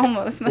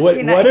 almost must What,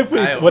 be what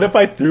nice. if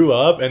I threw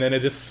up and then it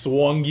just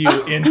swung you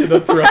into the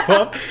throw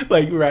up,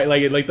 like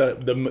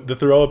the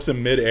throw up's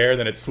in midair, and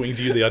then it swings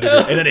you the other,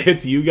 and then it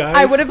hits you guys.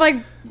 I would have like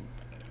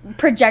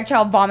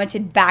projectile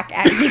vomited back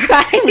at you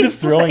guys. We're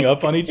just throwing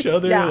up on each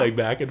other, Yeah. like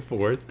back and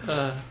forth.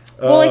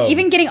 Well, like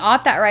even getting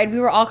off that ride, we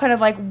were all kind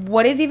of like,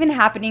 "What is even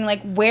happening?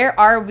 Like, where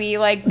are we?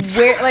 Like,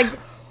 where? Like,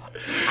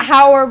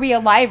 how are we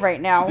alive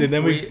right now?" And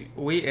then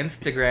we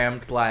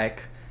Instagrammed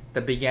like the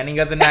beginning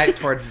of the night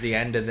towards the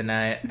end of the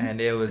night, and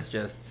it was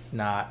just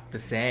not the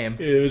same.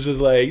 it was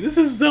just like, this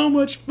is so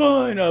much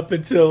fun up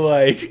until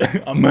like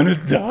I'm gonna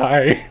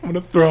die, I'm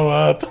gonna throw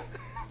up.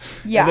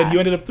 Yeah, And then you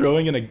ended up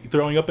throwing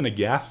up in a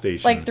gas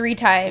station. like 3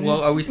 times.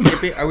 Well, are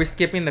we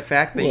skipping the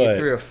fact that What? you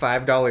threw a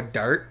 $5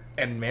 dart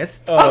and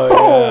missed?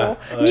 Oh,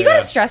 yeah. you got yeah.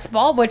 a stress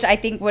ball, which I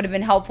think would have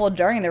been helpful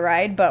during the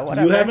ride, but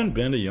whatever. You haven't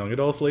been to Young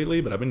Adults lately,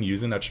 but I've been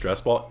using that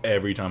stress ball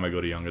every time I go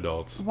to Young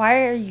Adults.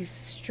 Why are you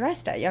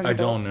stressed at young I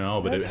adults? don't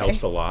know, but it Okay.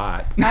 helps a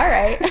lot. All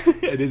right.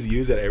 I just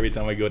use it every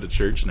time I go to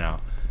church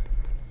now.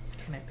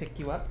 Can I pick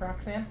you up,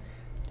 Roxanne?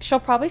 She'll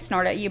probably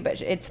snort at you,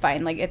 but it's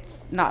fine. Like,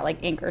 it's not like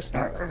anchor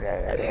snort.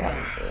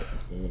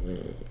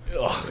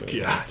 Oh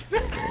god.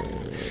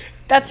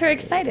 That's her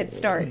excited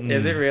snort.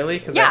 Is it really?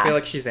 Because Yeah. I feel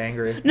like she's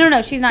angry.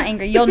 No, she's not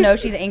angry. You'll know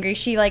she's angry.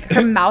 She, like,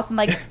 her mouth,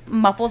 like,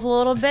 muffles a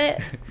little bit.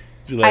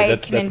 I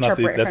can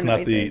interpret her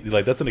noises.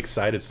 That's an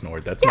excited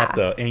snort. That's Yeah. not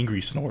the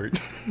angry snort.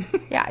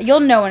 Yeah, you'll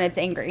know when it's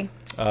angry.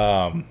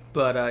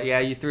 But yeah,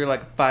 you threw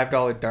like a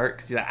 $5 dart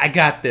because you're like, I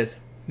got this.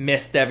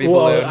 Missed every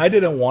Well, balloon. I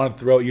didn't want to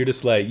throw it. You're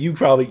just like,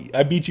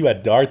 I beat you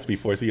at darts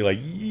before, so you're like,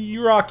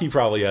 Rocky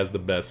probably has the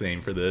best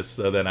aim for this.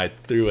 So then I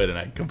threw it and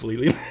I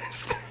completely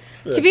missed.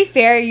 To be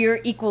fair, your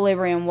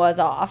equilibrium was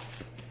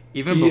off.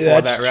 Even before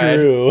Yeah, that's that ride.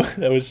 true.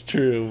 That was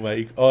true.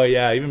 Like, oh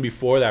yeah, even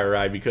before that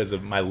ride, because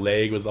of my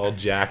leg was all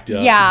jacked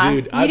up. Yeah,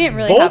 dude, you didn't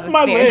really both have a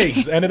my fair legs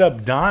chance. ended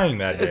up dying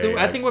that day.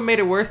 I think what made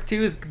it worse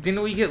too is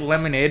didn't we get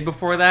lemonade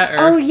before that? Or,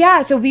 Oh,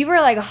 yeah, so we were,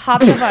 like,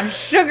 hopped up on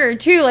sugar,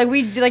 too. Like,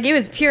 it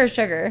was pure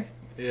sugar.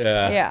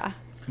 Yeah.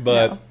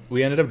 But No.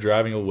 we ended up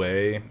driving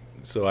away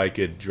so I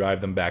could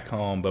drive them back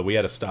home. But we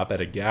had to stop at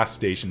a gas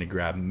station to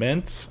grab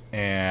mints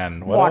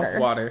and what Water. else?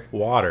 Water.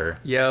 Water.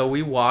 Yo,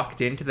 we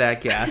walked into that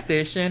gas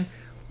station.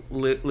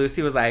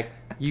 Lucy was like,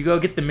 "You go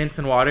get the mints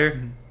and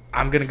water.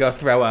 I'm gonna go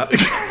throw up."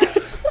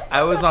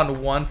 I was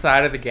on one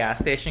side of the gas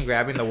station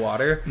grabbing the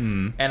water,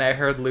 and I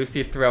heard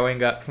Lucy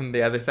throwing up from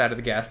the other side of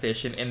the gas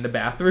station in the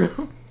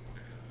bathroom.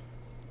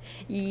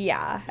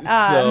 Yeah.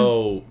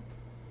 So,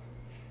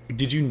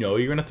 did you know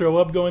you were gonna throw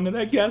up going to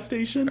that gas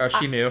station? Oh,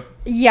 she knew.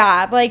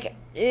 Yeah, like,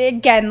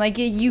 again, like,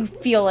 you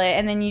feel it,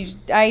 and then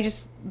I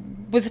just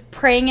was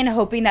praying and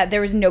hoping that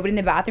there was nobody in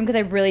the bathroom because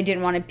I really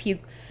didn't want to puke,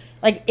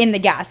 like, in the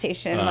gas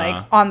station,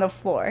 like, on the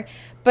floor.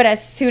 But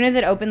as soon as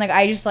it opened, like,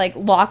 I just, like,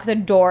 locked the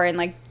door and,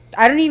 like,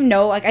 I don't even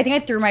know, like, I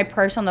think I threw my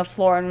purse on the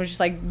floor and was just,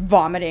 like,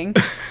 vomiting.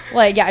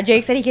 Like, yeah,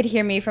 Jake said he could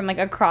hear me from, like,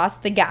 across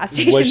the gas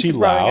station. Was she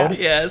throwing loud? up.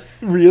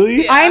 Yes.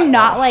 Really? I'm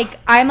not, like,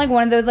 I'm, like,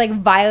 one of those, like,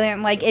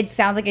 violent, like, it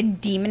sounds like a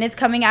demon is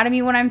coming out of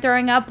me when I'm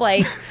throwing up,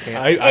 like...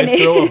 I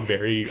And throw up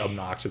very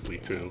obnoxiously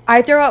too.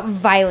 I throw up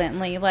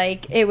violently.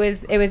 Like, it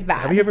was bad.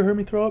 Have you ever heard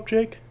me throw up,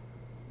 Jake?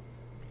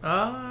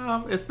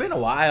 It's been a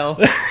while.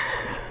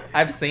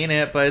 I've seen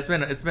it, but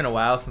it's been a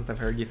while since I've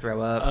heard you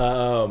throw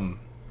up.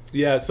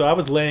 Yeah, so I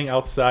was laying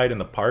outside in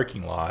the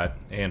parking lot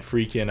and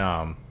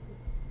freaking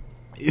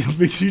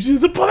she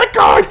doesn't pull the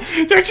cord.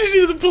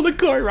 She doesn't pull the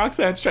cord.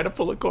 Roxanne's trying to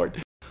pull the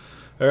cord.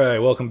 All right,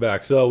 welcome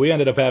back. So we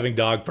ended up having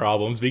dog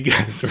problems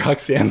because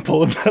Roxanne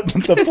pulled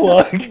the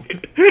plug.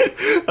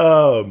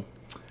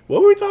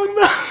 What were we talking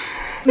about?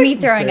 Me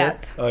throwing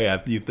up. Oh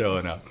yeah, you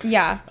throwing up.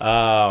 Yeah.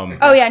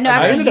 Oh yeah, no,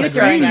 actually, you I've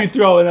throwing seen up. you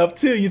throwing up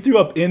too. You threw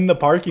up in the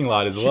parking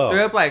lot as well.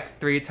 Threw up like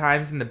 3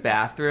 times in the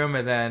bathroom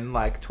and then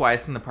like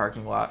twice in the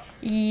parking lot.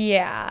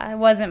 Yeah, it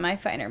wasn't my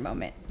finer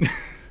moment.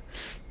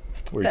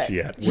 Where's she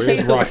at? But-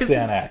 Where's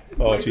Roxanne at?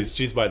 Oh,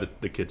 she's by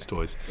the kids'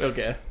 toys.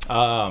 Okay.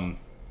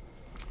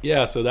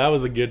 Yeah, so that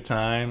was a good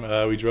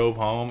time. We drove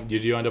home.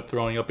 Did you end up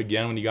throwing up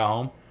again when you got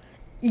home?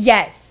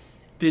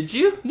 Yes. Did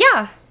you?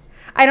 Yeah.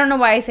 I don't know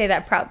why I say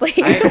that proudly.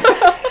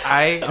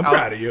 I'm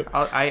proud of you.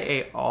 I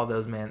ate all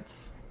those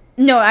mints.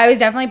 No, I was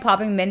definitely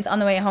popping mints on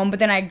the way home, but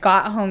then I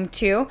got home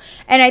too.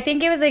 And I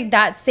think it was like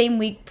that same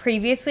week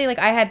previously, like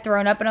I had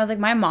thrown up and I was like,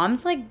 my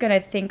mom's like gonna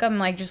think I'm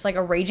like just like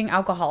a raging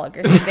alcoholic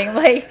or something.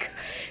 Like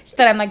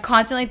that I'm like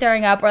constantly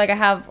throwing up or like I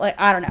have like,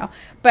 I don't know.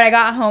 But I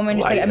got home and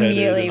just like Lightheaded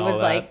immediately and all was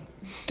that. like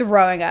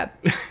throwing up.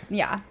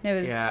 Yeah, it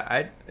was.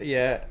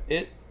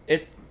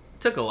 It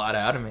took a lot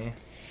out of me.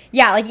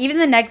 Yeah, like even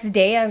the next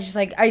day, I was just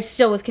like, I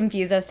still was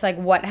confused as to like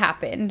what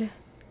happened.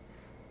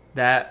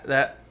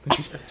 That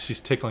She's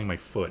tickling my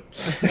foot.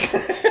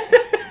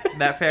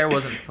 that fair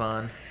wasn't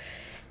fun.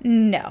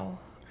 No.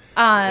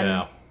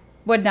 Yeah.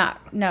 Would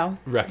not. No.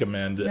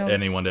 Recommend Nope.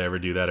 anyone to ever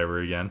do that ever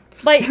again.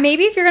 Like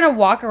maybe if you're gonna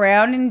walk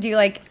around and do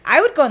like,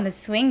 I would go on the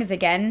swings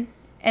again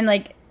and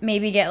like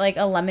maybe get like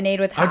a lemonade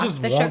with I half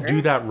just the won't sugar.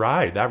 do that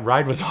ride. That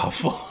ride was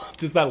awful.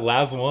 Just that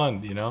last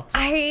one, you know?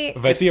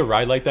 If I I see a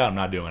ride like that, I'm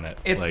not doing it.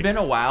 It's Like, been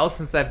a while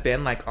since I've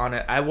been like on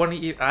it. I don't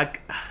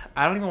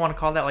even want to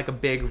call that like a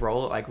big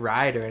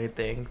ride or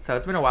anything. So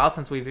it's been a while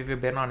since we've even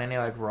been on any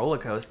like roller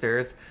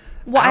coasters.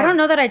 well, I don't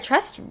know that I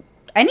trust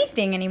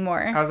anything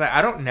anymore. I was like,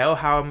 I don't know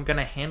how I'm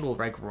gonna handle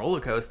like roller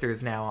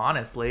coasters now.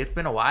 Honestly, it's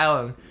been a while,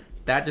 and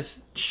that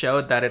just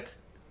showed that it's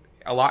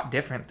a lot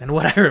different than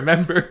what I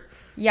remember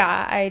Yeah,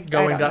 I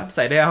going don't know.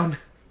 upside down.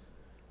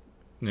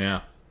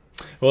 Yeah.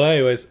 Well,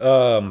 anyways,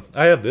 I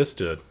have this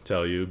to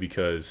tell you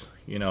because,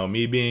 you know,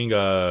 me being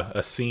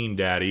a scene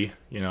daddy,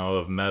 you know,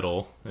 of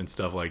metal and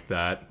stuff like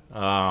that,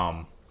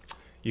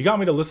 you got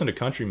me to listen to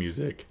country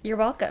music. You're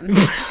welcome.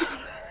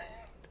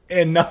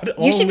 And not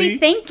only... You should be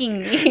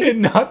thanking me.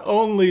 And not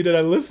only did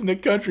I listen to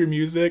country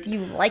music... You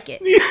like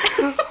it.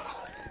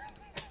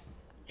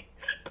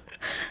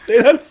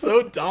 Say that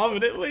so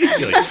dominantly.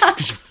 You're like,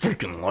 'cause you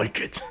freaking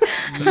like it.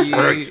 That's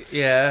right.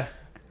 Yeah,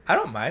 I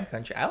don't mind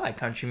country. I like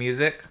country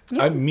music.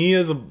 Me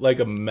as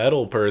a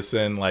metal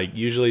person, like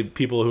usually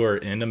people who are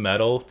into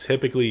metal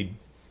typically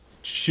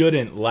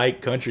shouldn't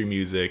like country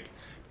music.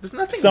 There's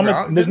nothing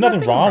wrong. There's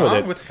nothing wrong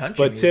with it. country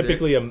But music.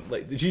 typically, I'm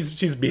like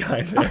she's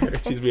behind there.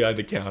 She's behind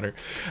the counter.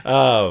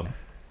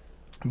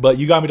 But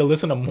you got me to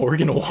listen to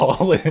Morgan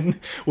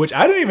Wallen, which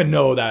I didn't even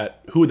know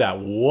who that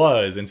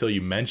was until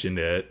you mentioned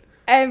it.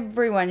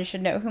 Everyone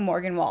should know who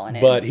Morgan Wallen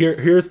is. But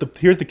here's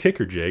the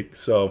kicker, Jake.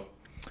 So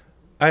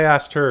I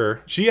asked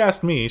her. She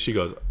asked me. She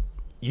goes,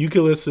 "You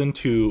could listen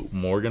to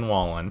Morgan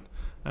Wallen."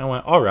 And I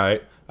went, "All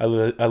right." I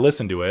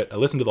listened to it. I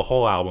listened to the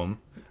whole album.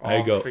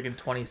 I go freaking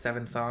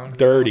 27 songs.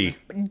 30.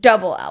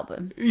 double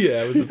album.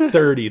 Yeah, it was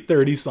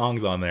 30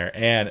 songs on there,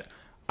 and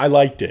I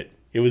liked it.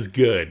 It was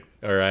good.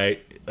 All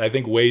right. I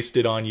think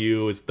 "Wasted on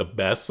You" is the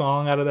best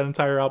song out of that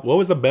entire album. What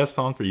was the best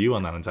song for you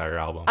on that entire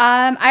album?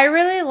 I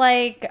really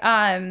like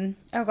oh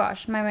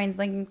gosh, my mind's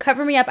blanking.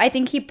 Cover Me Up. I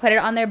think he put it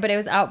on there, but it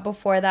was out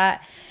before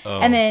that. Oh.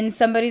 And then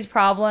Somebody's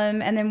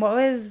Problem, and then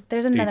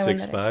there's another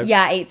 865? one.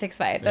 Yeah,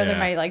 865. Those Yeah. are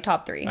my like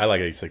top 3. I like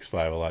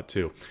 865 a lot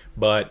too.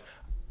 But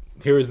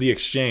here was the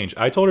exchange.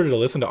 I told her to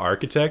listen to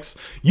Architects.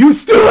 You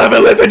still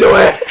haven't listened to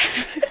it.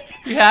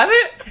 You have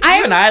it?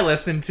 Even I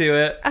listened to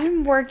it.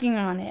 I'm working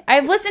on it.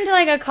 I've listened to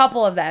like a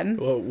couple of them.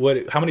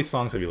 Well, how many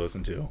songs have you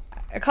listened to?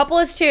 A couple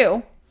is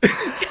 2.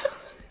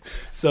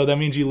 So that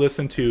means you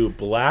listened to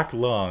Black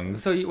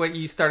Lungs. So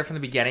you started from the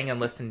beginning and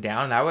listened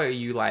down. That way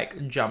you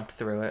like jumped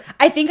through it.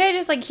 I think I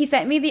just like he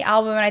sent me the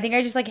album and I think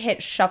I just like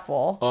hit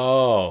shuffle.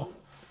 Oh.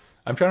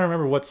 I'm trying to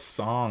remember what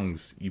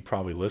songs you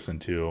probably listened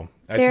to.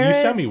 You There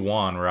sent me is-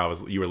 one where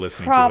you were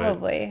listening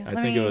Probably. to it. I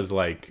Let think it me- was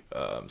like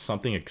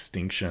something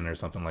Extinction or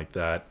something like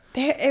that.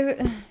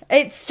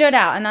 It stood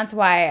out, and that's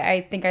why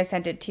I think I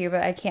sent it to you,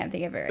 but I can't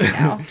think of it right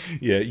now.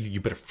 Yeah, you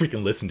better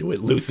freaking listen to it,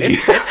 Lucy.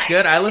 It's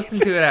good. I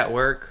listened to it at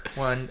work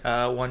one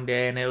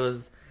day, and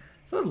it's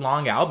a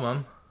long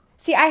album.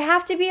 See, I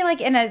have to be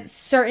like in a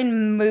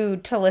certain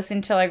mood to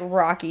listen to like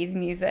Rocky's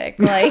music.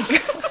 Like,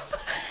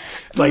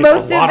 It's like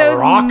most it's a lot of those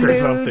rock or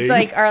moods something.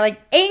 like are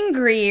like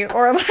angry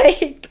or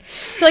like.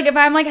 So like if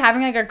I'm like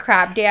having like a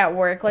crap day at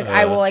work, like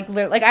I will like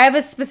like I have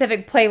a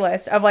specific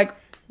playlist of like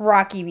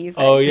Rocky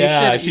music. Oh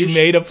yeah, you she should-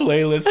 made a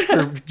playlist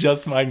for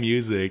just my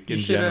music in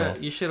general.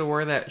 You should have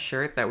wore that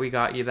shirt that we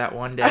got you that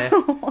one day.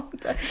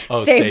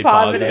 Oh, Stay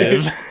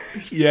positive.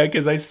 Yeah,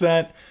 because I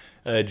sent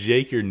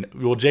Jake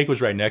Jake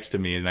was right next to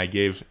me, and I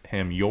gave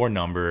him your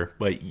number,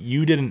 but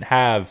you didn't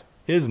have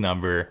his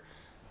number,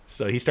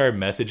 so he started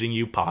messaging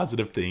you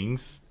positive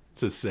things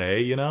to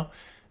say, you know,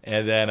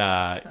 and then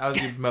I was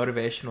your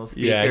motivational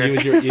speaker. yeah,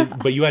 he was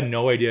but you had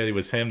no idea it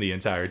was him the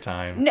entire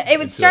time. No,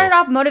 it started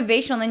off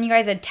motivational, and then you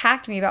guys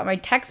attacked me about my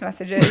text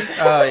messages.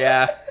 Oh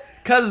yeah.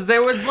 Because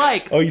there was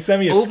like Oh, you sent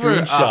me a over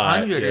screenshot.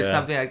 100 or Yeah.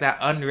 something like that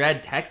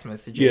unread text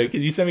messages. Yeah,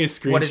 because you sent me a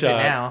screenshot. What is it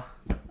now?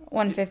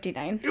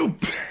 159.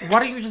 Why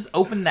don't you just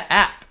open the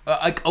app?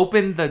 Like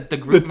open the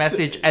group That's-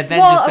 message and then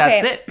Well, just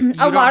that's okay. it. You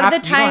A lot of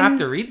the you don't have to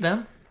times- read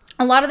them.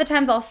 A lot of the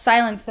times I'll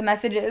silence the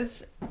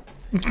messages.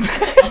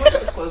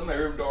 Close my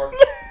room door.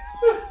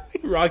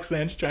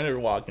 Roxanne's trying to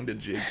walk into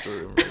Jake's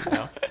room right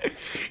now.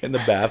 In the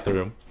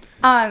bathroom.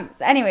 So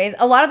anyways,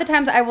 a lot of the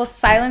times I will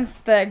silence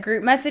the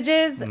group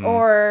messages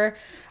or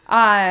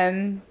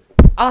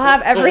I'll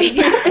have every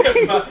Get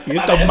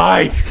the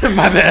mic.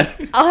 My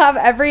bad. I'll have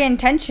every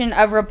intention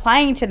of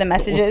replying to the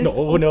messages.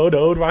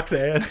 No,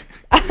 Roxanne.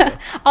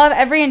 I'll have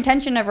every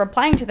intention of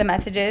replying to the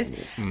messages,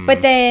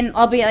 but then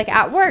I'll be like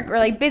at work or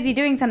like busy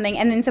doing something,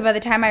 and then so by the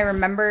time I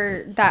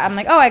remember that, I'm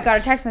like, oh, I got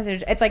a text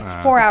message. It's like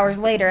 4 hours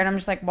later, and I'm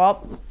just like,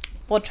 well,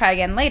 we'll try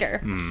again later,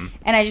 and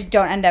I just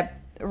don't end up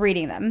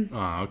reading them.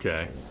 Oh,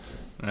 okay.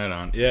 Right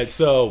on. Yeah,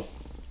 so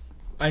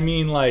I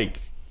mean, like,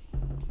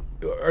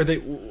 are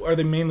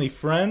they mainly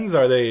friends?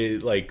 Are they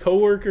like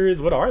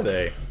coworkers? What are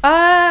they?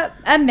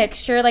 A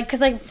mixture, like, cause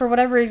like for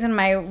whatever reason,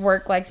 my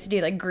work likes to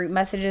do like group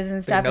messages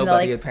and stuff, and they'll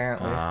Nobody like,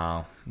 apparently.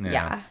 Oh,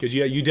 Yeah. Because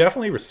you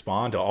definitely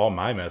respond to all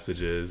my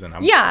messages, and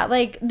I'm yeah,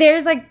 like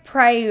there's like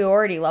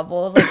priority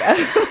levels, like.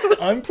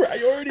 I'm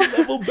priority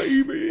level,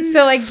 baby.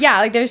 So like yeah,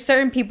 like there's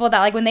certain people that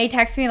like when they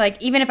text me,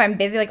 like even if I'm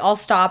busy, like I'll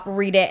stop,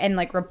 read it, and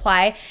like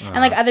reply. And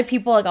like other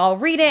people, like I'll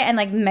read it and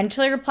like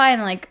mentally reply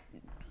and like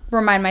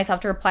remind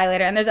myself to reply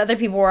later. And there's other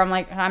people where I'm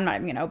like, I'm not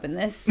even gonna open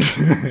this.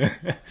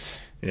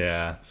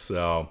 Yeah.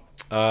 So,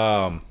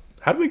 how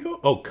do we go?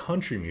 Oh,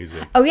 country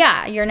music. Oh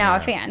yeah, you're now a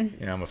fan.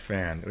 Yeah, I'm a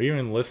fan. We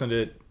even listened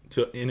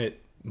to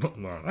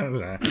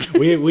it.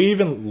 We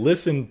even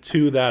listened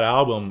to that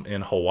album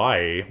in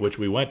Hawaii, which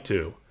we went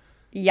to.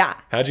 Yeah.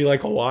 How'd you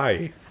like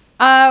Hawaii?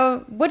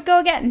 Would go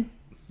again.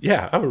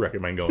 Yeah, I would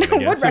recommend going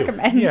again Would too.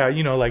 recommend. Yeah,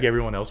 like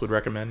everyone else would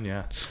recommend.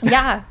 Yeah.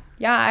 Yeah.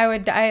 Yeah, I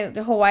would.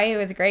 Hawaii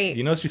was great.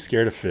 You know, she's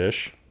scared of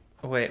fish.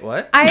 Wait,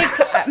 what?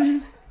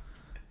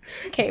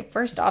 Okay,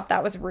 first off,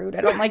 that was rude.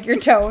 I don't like your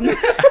tone.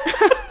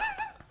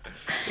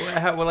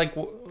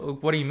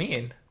 What do you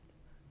mean?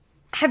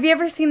 Have you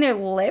ever seen their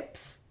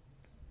lips?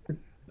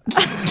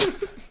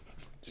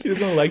 She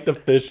doesn't like the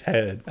fish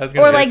head. I was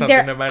gonna Or say like something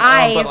their to my-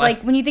 eyes, but,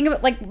 like when you think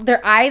about like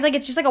their eyes, like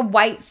it's just like a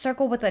white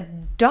circle with a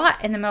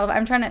dot in the middle of it.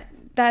 I'm trying to.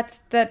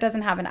 That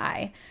doesn't have an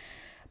eye.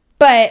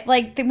 But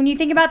like when you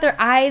think about their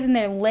eyes and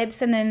their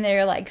lips, and then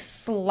they're like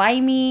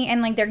slimy,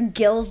 and like their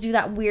gills do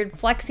that weird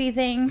flexy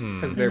thing.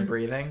 because they're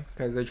breathing,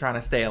 because they're trying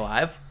to stay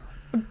alive.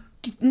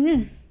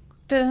 The-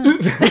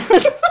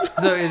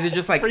 So is it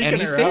just like any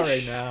Freaking her out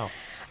fish? right now.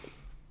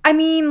 I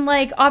mean,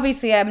 like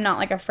obviously, I'm not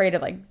like afraid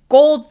of like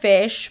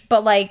goldfish,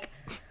 but like,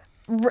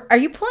 are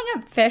you pulling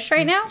up fish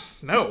right now?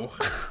 No.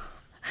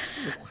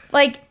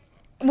 Like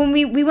when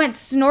we went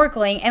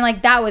snorkeling, and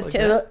like that was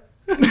too.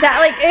 That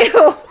like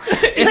ew.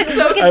 Just like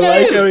look at I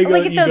like how he look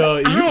goes, at you those go,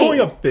 are you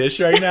pulling eyes. up fish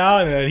right now?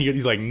 And then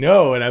he's like,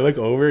 no. And I look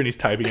over and he's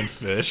typing in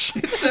fish.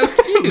 So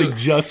cute. Like,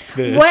 just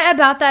fish. What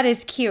about that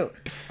is cute?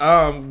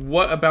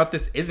 What about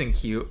this isn't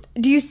cute?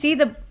 Do you see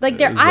the like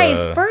their It's,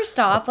 eyes? First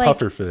off, like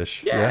Puffer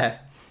fish. Yeah.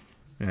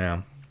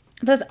 Yeah.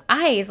 those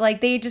eyes,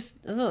 like they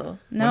just no.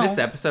 When this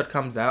episode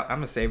comes out, I'm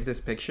gonna save this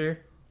picture,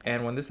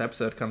 and when this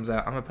episode comes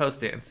out, I'm gonna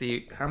post it and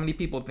see how many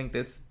people think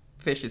this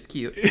fish is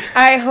cute.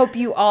 I hope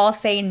you all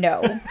say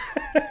no.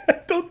 I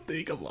don't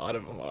think a lot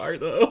of them are,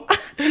 though.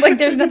 Like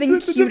there's nothing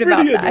It's a cute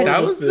about pretty that.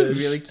 That was a fish.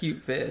 really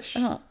cute fish.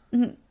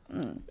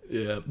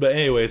 Yeah. But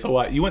anyways,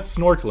 Hawaii, you went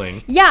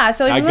snorkeling. Yeah,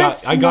 so like,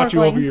 I got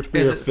you over your Is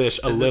fear it- of fish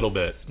a is it little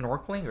bit.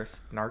 Snorkeling or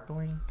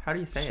snarkling? How do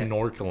you say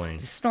Snorkeling.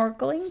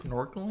 snorkeling. it?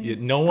 Snorkeling? Yeah,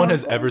 no one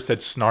has Snorkel? ever said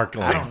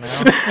snarkeling. I don't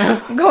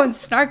know. I'm going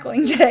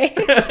snorkeling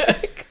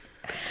today.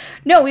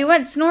 No, we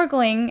went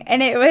snorkeling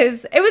and it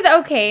was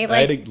okay. I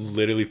had Like to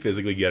literally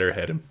physically get her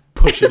head and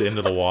push it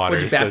into the water.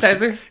 Would you baptize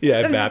her? Yeah,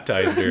 I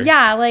baptized her.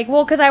 yeah, like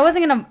well, because I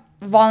wasn't gonna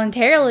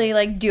voluntarily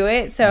like do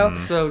it, so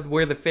So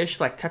were the fish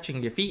like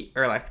touching your feet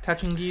or like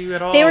touching you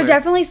at all? they were or-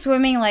 definitely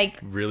swimming like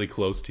Really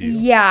close to you.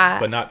 yeah.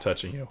 But not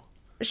touching you.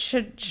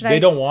 should They I?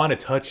 don't want to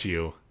touch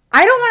you.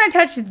 I don't want to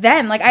touch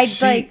them. Like I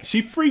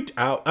She freaked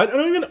out. I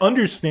don't even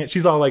understand.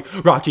 She's all like,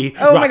 Rocky,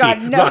 Oh Rocky, my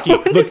God, no.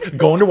 Rocky, look,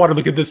 go underwater,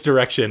 look at this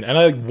direction. And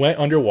I like, went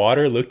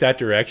underwater, looked that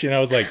direction, and I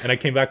was like, and I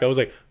came back, I was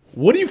like,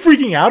 what are you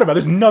freaking out about?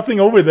 There's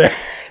nothing over there.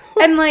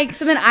 and like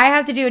so then I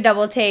have to do a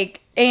double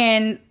take,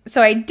 and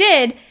so I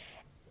did.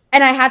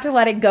 And I had to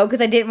let it go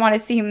because I didn't want to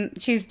seem.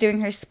 She's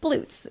doing her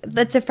sploots.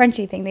 That's a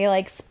Frenchie thing. They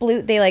like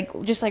sploot. They like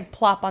just like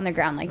plop on the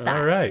ground like that.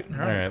 All right. All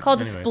right. It's called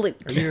Anyway. a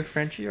sploot. Are you a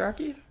Frenchie,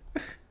 Rocky?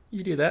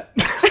 You do that?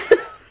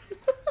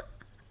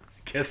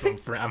 Guess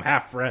I'm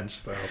half French,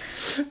 so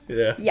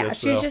yeah. Yeah, guess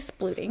she's so. just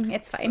splooting.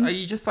 It's Are fine.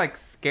 you just like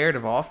scared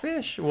of all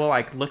fish? Well,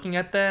 like looking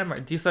at them, or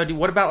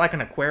what about like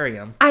an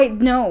aquarium? I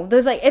know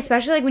those like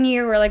especially like when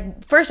you were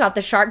like first off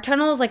the shark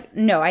tunnels like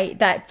no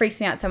that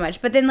freaks me out so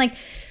much. But then like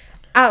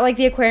at like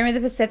the aquarium of the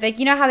Pacific,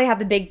 you know how they have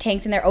the big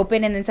tanks and they're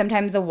open and then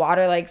sometimes the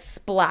water like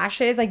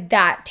splashes, like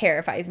that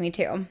terrifies me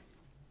too. Are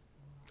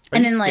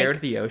And you then, scared like-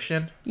 of the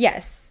ocean?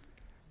 Yes.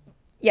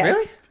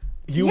 Yes.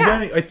 You Yeah.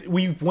 went.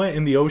 We went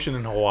in the ocean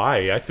in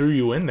Hawaii. I threw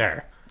you in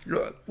there.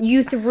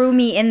 You threw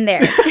me in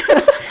there.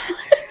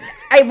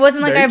 I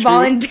wasn't like Very I true.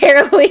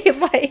 voluntarily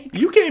like.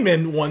 You came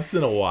in once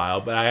in a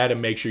while, but I had to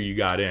make sure you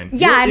got in.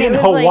 Yeah, You're and in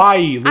it was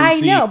Hawaii, like,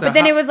 Lucy. I know, So but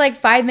then how- it was like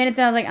 5 minutes,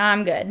 and I was like,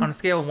 I'm good. On a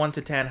scale of 1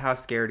 to 10, how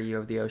scared are you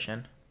of the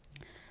ocean?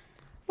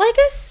 Like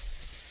a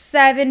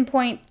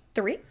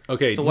 7.3.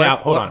 Okay, So what now if,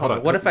 hold what, on, hold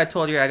on. What if I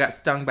told you I got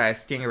stung by a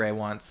stingray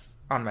once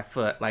on my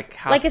foot? Like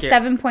how Like a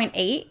scared?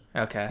 7.8.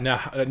 Okay.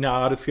 Now,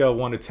 on a scale of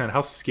 1 to 10,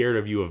 how scared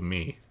are you of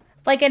me?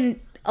 Like an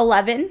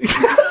 11.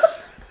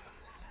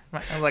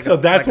 Like So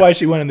that's like why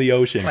she went in the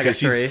ocean, like a because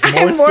she's three.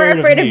 more I'm more scared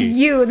afraid of me.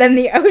 you than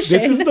the ocean.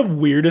 This is the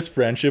weirdest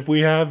friendship we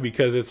have,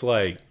 because it's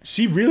like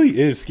she really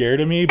is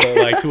scared of me, but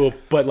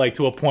like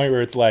to a point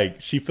where it's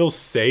like she feels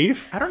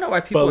safe. I don't know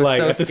why people But, are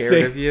like, so at the scared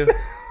same- of you.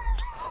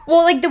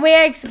 Well, like the way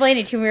I explained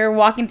it to you, we were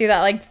walking through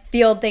that like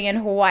field thing in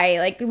Hawaii.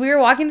 Like we were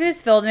walking through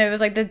this field and it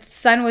was like the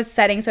sun was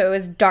setting, so it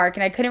was dark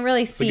and I couldn't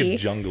really It's like a see.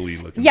 jungly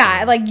looking. Yeah,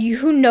 thing. like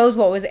who knows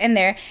what was in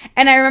there.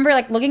 And I remember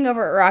like looking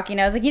over at Rocky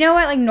and I was like, you know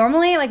what? Like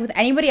normally, like with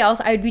anybody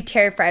else, I would be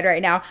terrified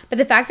right now. But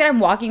the fact that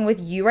I'm walking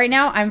with you right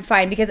now, I'm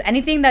fine, because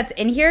anything that's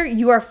in here,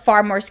 you are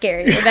far more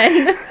scary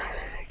than. it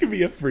could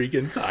be a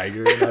freaking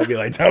tiger, and I'd be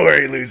like, "Don't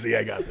worry, Lucy,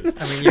 I got this."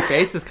 I mean, your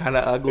face is kind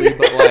of ugly,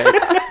 but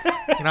like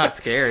you're not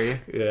scary.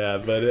 Yeah,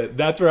 but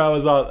that's where I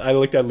was. I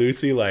looked at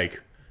Lucy like,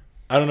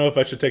 I don't know if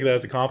I should take that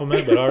as a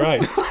compliment, but all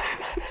right.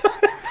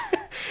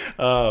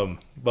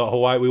 But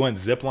Hawaii, we went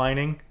zip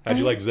lining. How'd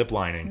you like zip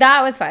lining?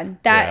 That was fun.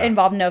 That Yeah.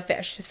 involved no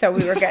fish, so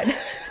we were good.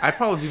 I'd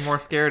probably be more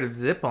scared of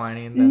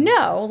ziplining than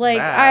No, like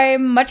that.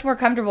 I'm much more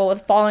comfortable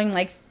with falling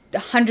like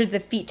hundreds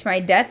of feet to my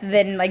death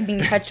than like being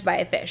touched by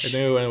a And fish.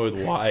 then we went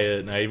with Wyatt,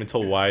 and I even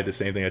told Wyatt the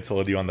same thing I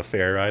told you on the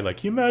fair ride. Like,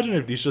 can you imagine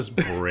if these just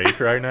break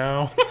right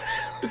now?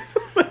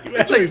 Like,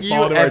 It's imagine like we you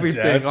fall to our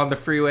everything death. on the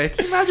freeway.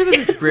 Can you imagine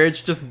if this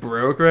bridge just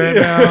broke right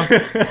now?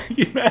 Can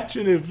you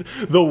imagine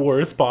if the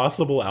worst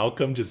possible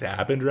outcome just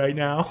happened right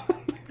now?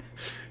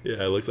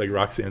 Yeah, it looks like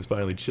Roxanne's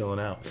finally chilling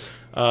out.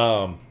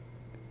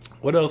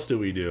 What else did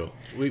we do?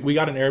 We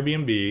got an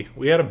Airbnb.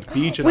 We had a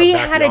beach in We our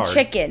had backyard. a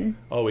chicken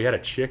Oh, we had a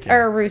chicken.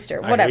 or a rooster,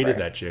 whatever. I hated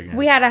that chicken.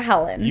 We had a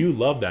Helen. You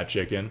love that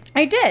chicken.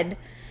 I did.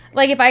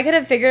 Like if I could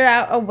have figured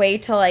out a way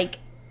to like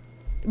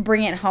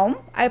bring it home,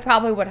 I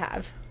probably would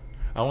have.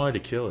 I wanted to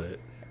kill it.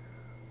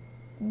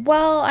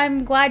 Well,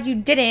 I'm glad you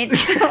didn't.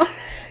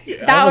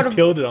 Yeah, That I almost would've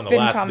killed it on the been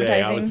last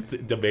day. I traumatizing. was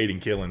debating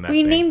killing that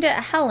We thing. named it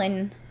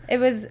Helen. It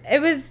was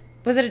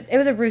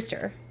a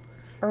rooster.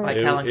 Or Like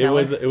what? Helen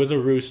it was a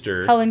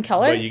rooster. Helen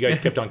Keller? But you guys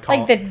kept on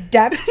calling Like the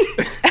depth.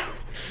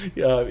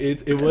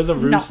 it was a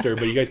not- rooster,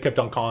 but you guys kept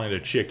on calling it a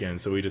chicken.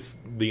 So we just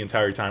the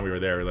entire time we were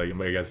there, we're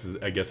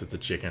like, I guess it's a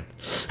chicken.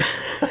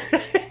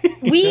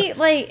 We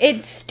like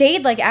it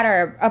stayed like at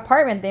our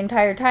apartment the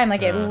entire time.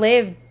 Like it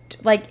lived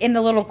like in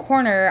the little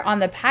corner on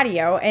the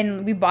patio,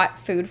 and we bought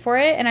food for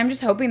it. And I'm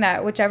just hoping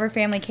that whichever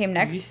family came You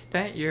next.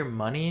 spent your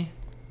money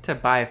to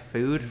buy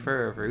food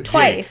for a rooster?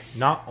 Twice.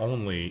 Not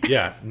only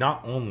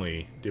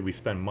did we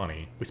spend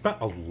money, we spent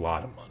a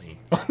lot of money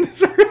on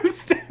this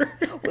rooster.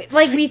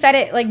 Like we fed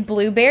it like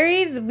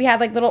blueberries. We had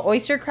like little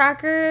oyster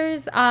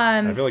crackers, feel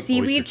like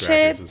seaweed oyster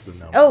crackers was chips.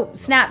 the Oh, no.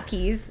 snap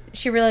peas.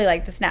 She really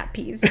liked the snap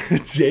peas.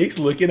 Jake's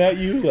looking at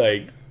you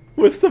like,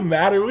 what's the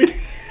matter with you?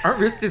 Aren't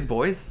roosters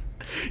boys?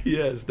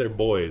 Yes, they're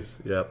boys.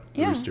 Yep.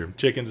 Yeah. Rooster.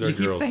 Chickens are You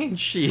keep girls. saying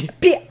she.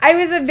 I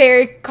was a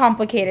very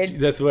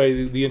complicated. That's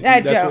why That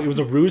that's why joke. it was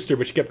a rooster,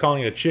 but she kept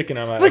calling it a chicken.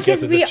 I guess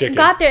Because it's we a chicken.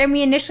 got there and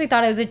we initially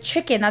thought it was a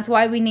chicken. That's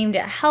why we named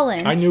it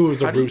Helen. I knew it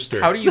was a How do you-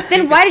 rooster. How do you Then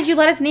think why did you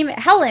let us name it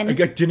Helen? I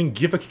didn't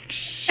give a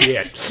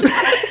shit.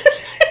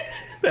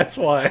 That's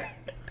why.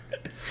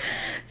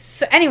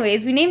 So,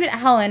 anyways, we named it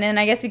Helen, and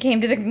I guess we came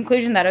to the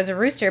conclusion that it was a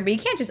rooster. But you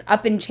can't just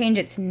up and change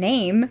its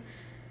name.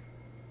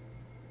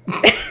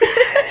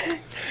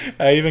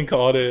 I even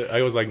called it.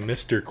 I was like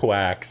Mr.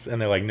 Quacks,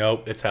 and they're like,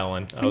 "Nope, it's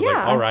Helen." I was like,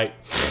 Yeah. "All right."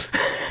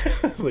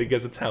 I was like, "I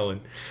guess it's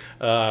Helen."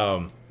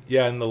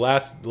 Yeah, and the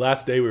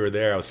last day we were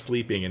there, I was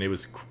sleeping, and it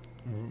was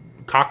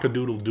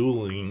cockadoodle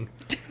doodling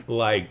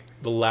like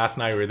the last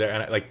night we were there,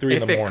 and at like 3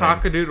 in if the it morning.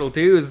 cockadoodle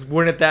doos,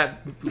 wouldn't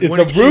that? It's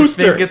wouldn't a you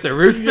rooster. Think it's a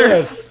rooster.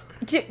 Yes.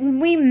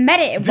 We met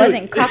it. It Dude.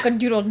 wasn't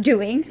cockadoodle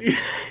doing.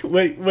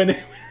 when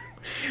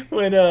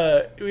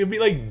it would be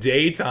like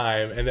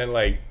daytime, and then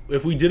like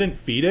if we didn't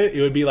feed it,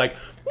 it would be like.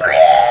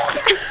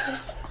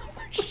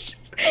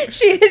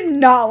 She did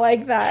not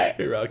like that.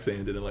 Hey,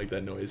 Roxanne didn't like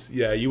that noise.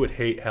 Yeah, you would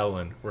hate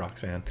Helen,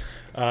 Roxanne.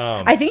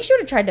 I think she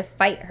would have tried to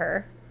fight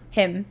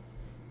him.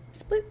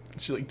 Sploot.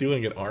 She's like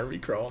doing an army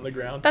crawl on the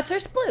ground. That's her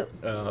sploot.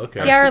 Oh,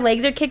 okay. See how her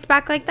legs are kicked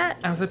back like that?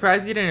 I'm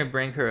surprised you didn't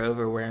bring her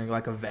over wearing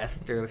like a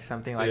vest or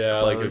something like Yeah,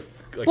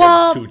 clothes. like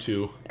Well- a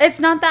tutu. It's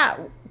not that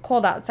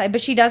cold outside,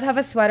 but she does have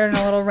a sweater and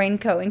a little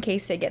raincoat in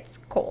case it gets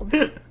cold.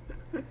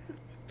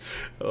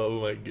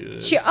 Oh my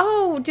goodness.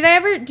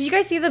 Did you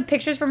guys see the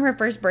pictures from her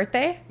first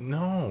birthday?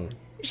 No.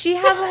 She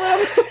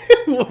has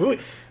a little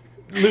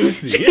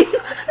Lucy.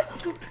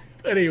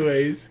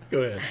 Anyways,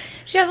 go ahead.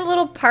 she has a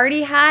little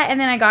party hat, and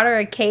then I got her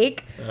a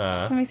cake.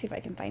 Uh, Let me see if I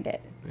can find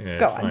it. yeah,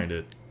 Go on. find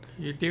it.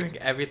 You're doing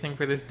everything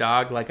for this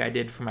dog like I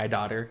did for my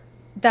daughter.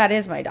 That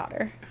is my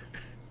daughter.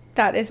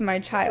 That is my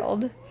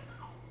child.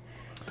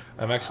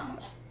 I'm actually.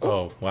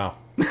 Oh wow.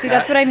 See,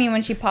 that's what I mean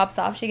when she pops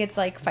off. She gets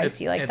like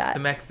feisty like it's that. the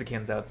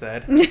Mexicans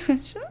outside.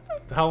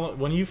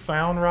 When you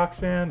found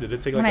Roxanne, did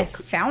it take When like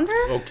I found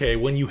her? Okay,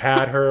 when you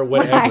had her,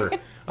 whatever.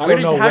 I Where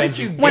don't know how when did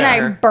you When get I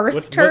her?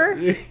 birthed her?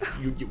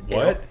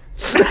 What?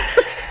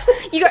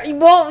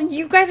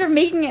 You guys are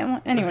making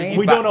it. Anyways.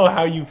 We don't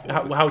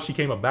know how she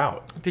came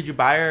about. Did you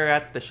buy her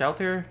at the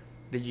shelter?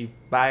 Did you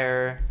buy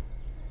her?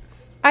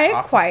 I off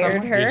of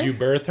acquired someone? her. Did you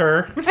birth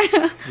her?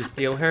 Did you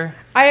steal her?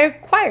 I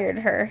acquired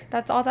her.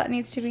 That's all that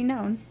needs to be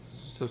known.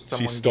 So She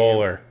someone stole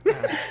gave-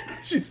 her.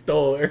 She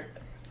stole her.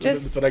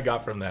 Just- That's what I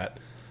got from that.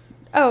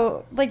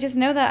 Oh, like just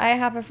know that I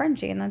have a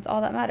Frenchie and that's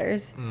all that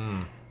matters.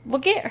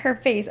 Look at her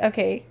face.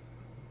 Okay.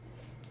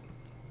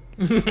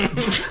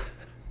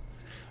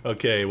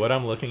 Okay, what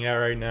I'm looking at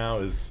right now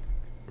is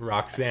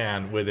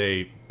Roxanne with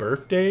a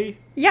birthday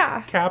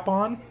Yeah. cap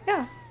on.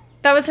 Yeah.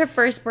 That was her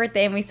first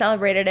birthday and we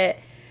celebrated it.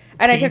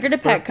 And I took her to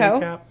Pink birthday Petco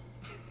cap.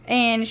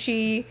 and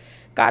she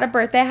got a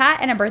birthday hat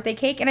and a birthday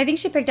cake. And I think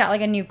she picked out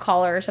like a new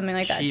collar or something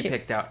like that She too.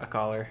 picked out a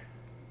collar.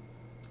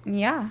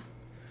 Yeah.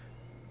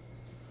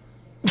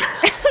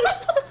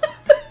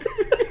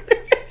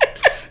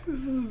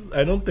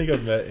 I don't think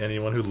I've met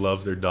anyone who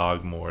loves their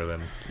dog more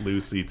than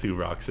Lucy to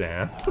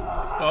Roxanne.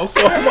 Oh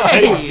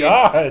My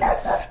God.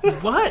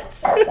 What?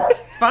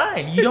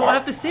 Fine. You don't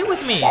have to sit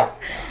with me.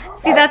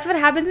 See, that's what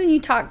happens when you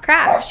talk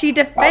crap. She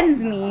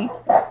defends me.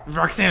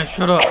 Roxanne,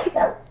 shut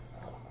up.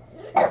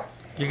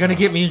 You're gonna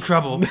get me in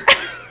trouble. Blame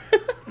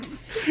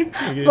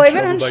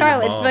it on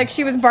Charlotte. She's like,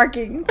 she was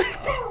barking.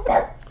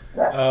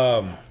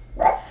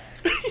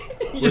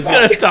 You're just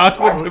gonna talk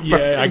with the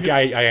Yeah, barking.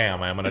 I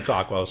am. I'm going to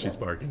talk while she's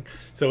barking.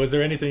 So, is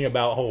there anything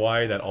about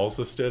Hawaii that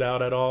also stood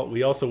out at all?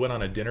 We also went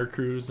on a dinner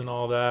cruise and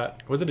all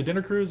that. Was it a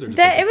dinner cruise or just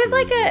That like it was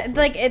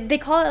like cruise? they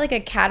call it like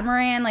a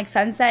catamaran, like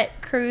sunset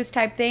cruise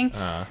type thing.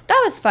 Uh,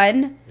 That was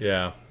fun.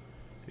 yeah,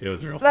 it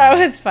was real. That fun.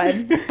 was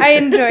fun. I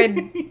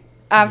enjoyed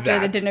after the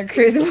That. dinner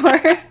cruise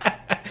more.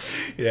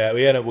 Yeah,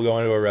 we ended up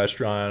going to a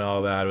restaurant and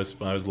all that. It was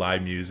fun. It was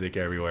live music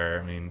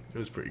everywhere. I mean, it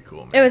was pretty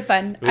cool. Man. It was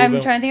fun. We I'm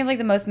went- trying to think of like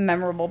the most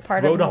memorable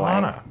part of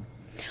Hawaii. Rodahana.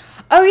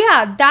 Oh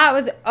yeah, that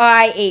was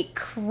I ate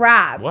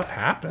crap What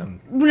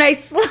happened? when I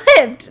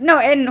slipped. No,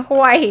 in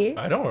Hawaii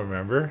I don't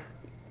remember.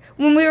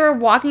 when we were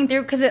walking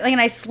through because and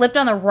I slipped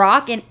on the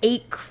rock and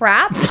ate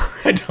crap.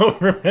 I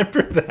don't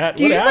remember that.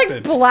 Do you what just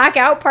happened? like black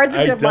out parts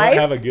of I your don't life?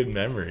 have a good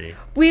memory.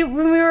 When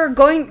we were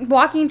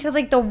walking to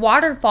like the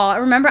waterfall. I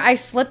remember I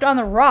slipped on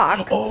the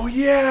rock. Oh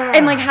yeah.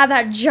 And like had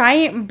that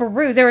giant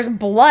bruise. There was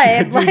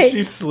blood. Dude, like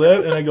she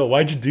slipped, and I go,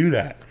 "Why'd you do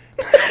that?"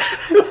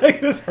 Like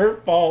it was her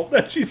fault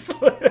that she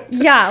slipped.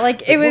 yeah,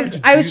 like it why'd was.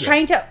 you I do was that?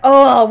 trying to.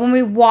 When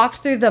we walked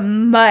through the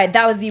mud,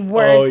 that was the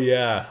worst. Oh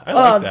yeah, I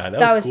like that.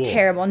 That was cool.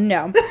 terrible.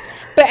 No,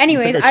 but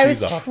anyways, her I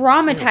was shoes off.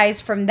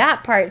 traumatized from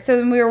that part. So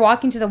when we were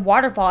walking to the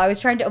waterfall, I was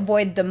trying to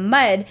avoid the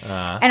mud,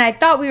 Uh-huh. and I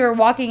thought we were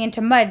walking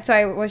into mud. So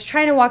I was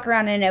trying to walk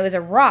around, and it was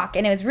a rock,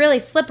 and it was really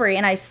slippery,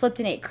 and I slipped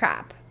and ate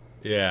crap.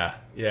 Yeah,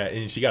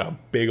 and she got a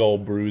big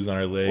old bruise on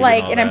her leg.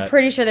 Like, and, and all I'm that.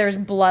 pretty sure there was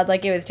blood.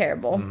 Like it was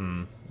terrible.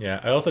 Yeah,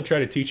 I also tried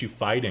to teach you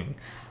fighting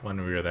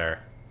when we were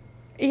there.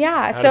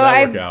 Yeah. How so did that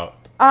I work out?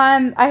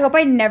 I hope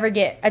I never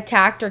get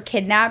attacked or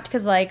kidnapped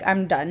because like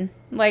I'm done.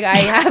 Like I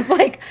have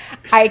like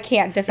I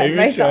can't defend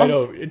Maybe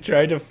myself.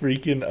 tried to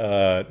freaking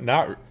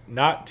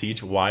not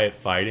teach Wyatt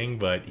fighting,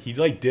 but he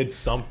like did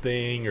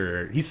something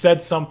or he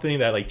said something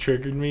that like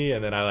triggered me,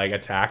 and then I like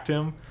attacked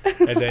him,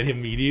 and then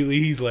immediately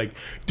he's like,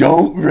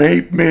 "Don't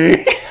rape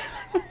me,"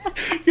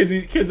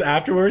 because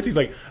afterwards he's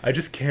like, "I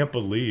just can't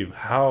believe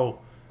how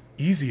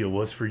easy it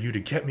was for you to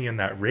get me in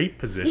that rape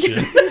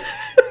position."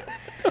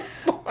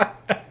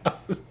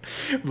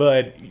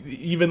 But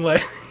even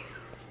like.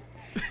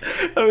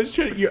 I was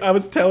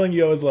telling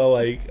you, I was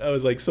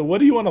like, so what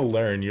do you want to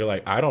learn? You're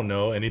like, I don't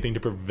know, anything to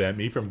prevent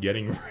me from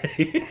getting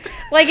raped.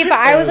 Like if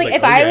I was was like like,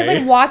 if I was okay.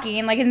 like walking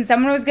and like and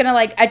someone was gonna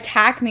like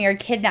attack me or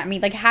kidnap me,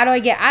 like how do I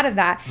get out of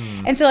that?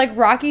 And so like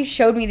Rocky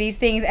showed me these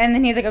things, and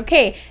then he's like,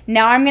 okay,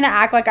 now I'm gonna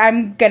act like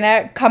I'm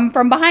gonna come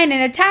from behind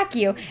and attack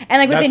you, and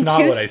like That's within not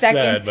 2 what I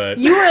seconds, said, but-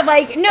 you were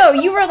like, no,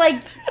 you were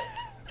like,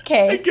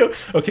 okay.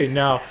 Okay,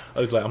 now I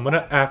was like, I'm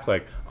gonna act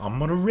like I'm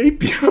gonna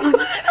rape you,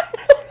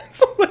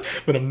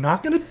 but I'm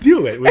not gonna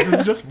do it, which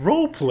is just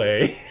role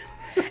play.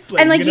 It's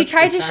And like you're you gonna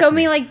tried to attack show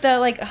me. me like the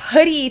like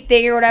hoodie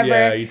thing or whatever.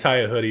 Yeah, you tie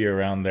a hoodie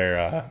around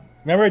there.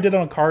 Remember I did it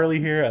on Carly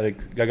here? I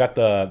got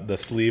the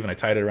sleeve and I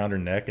tied it around her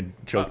neck and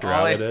choked her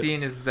All out I with it.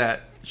 seen is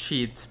that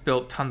she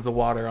spilt tons of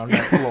water on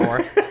that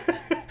floor.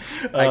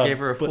 I gave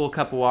her a full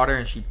cup of water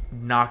and she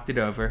knocked it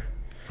over.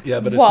 Yeah,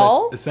 but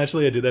Well-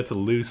 essentially I did that to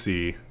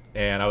Lucy,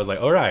 and I was like,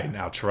 all right,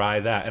 now try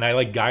that. And I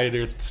like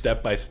guided her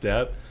step by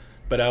step.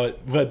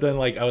 But then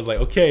I was like,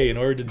 okay, in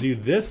order to do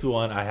this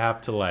one, I have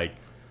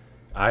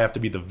to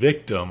be the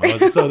victim.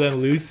 So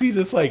then Lucy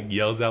just like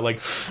yells out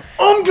like,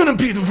 I'm gonna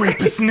be the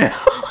rapist now.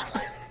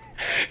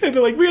 And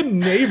then, like, we had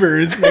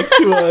neighbors next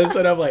to us,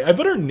 and I'm like, I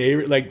bet our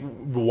neighbor, like,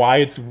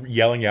 Wyatt's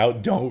yelling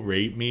out, "Don't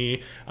rape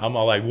me." I'm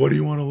all like, "What do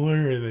you want to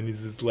learn?" And then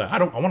he's just like, I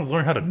want to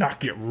learn how to not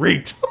get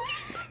raped."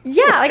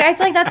 Yeah, like I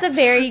feel like that's a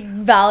very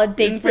valid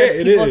thing for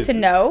It people is. to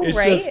know, It's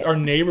right? just our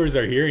neighbors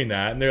are hearing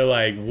that, and they're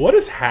like, "What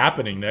is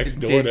happening next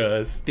door to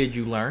us?" Did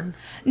you learn?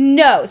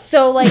 No,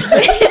 so like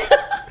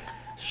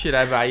Should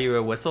I buy you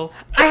a whistle?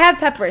 I have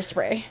pepper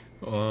spray,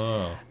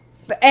 Oh.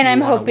 and You I'm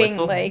want a hoping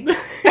whistle? like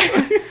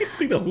I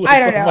think the whistle I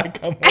don't know.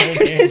 might come home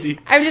handy.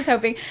 I'm just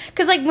hoping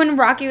because like when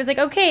Rocky was like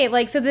okay,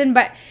 like so then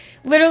but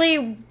literally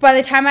by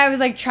the time I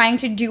was like trying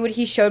to do what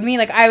he showed me,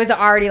 like I was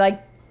already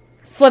like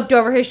flipped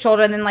over his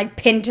shoulder and then like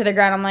pinned to the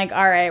ground. I'm like,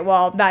 all right,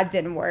 well that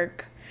didn't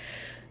work.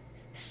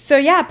 So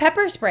yeah,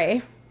 pepper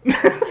spray.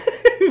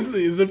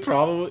 Is it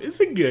probably? It's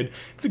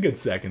a good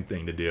second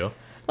thing to do.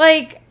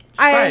 Like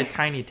Try a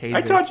tiny taser.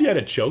 I taught you how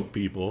to choke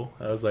people.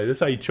 I was like, this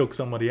is how you choke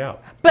somebody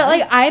out. but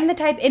like I'm the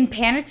type in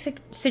panic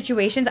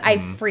situations I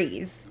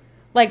freeze.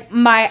 Like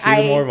my So you're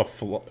I more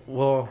of a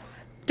well.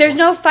 there's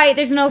no fight,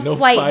 there's no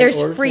flight, fight there's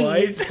or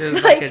freeze. flight.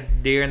 There's like a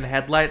deer in the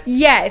headlights.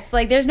 Yes,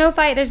 like there's no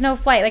fight, there's no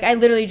flight. Like I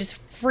literally just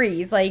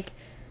freeze, like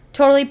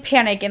totally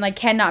panic and like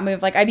cannot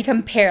move. Like I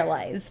become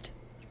paralyzed.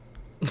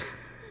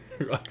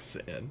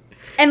 Roxanne,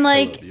 And I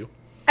like love you.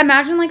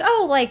 imagine like,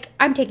 oh, like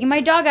I'm taking my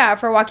dog out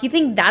for a walk. You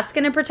think that's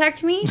gonna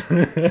protect me?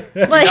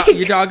 Like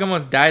Your dog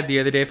almost died the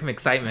other day from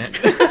excitement.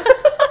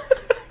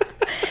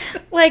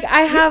 like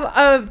I have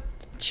a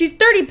she's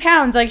 30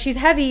 pounds, like she's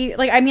heavy.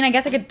 Like I mean I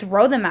guess I could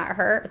throw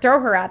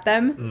her at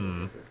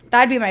them.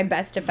 That'd be my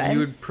best defense. You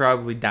would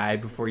probably die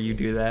before you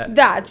do that.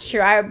 That's true.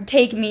 I would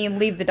take me and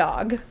leave the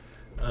dog.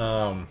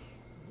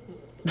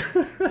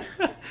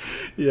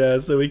 Yeah,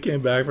 so we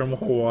came back from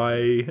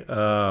Hawaii,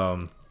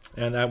 and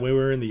when we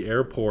were in the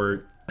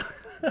airport,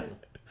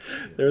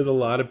 there was a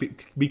lot of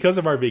because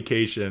of our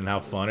vacation and how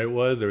fun it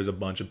was. There was a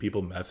bunch of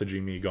people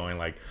messaging me going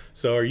like,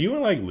 "So are you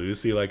and like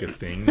Lucy like a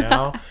thing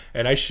now?"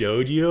 And I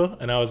showed you,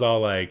 and I was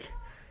all like,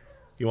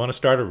 "You want to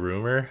start a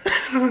rumor?"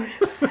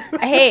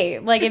 Hey,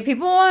 like if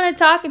people want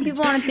to talk and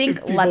people want to think,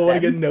 People let want to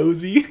get them.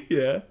 nosy.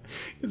 Yeah,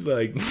 it's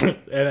like,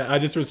 and I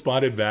just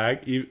responded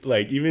back.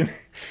 Even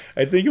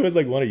I think it was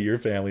like one of your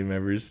family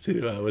members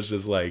too. I was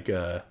just like,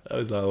 I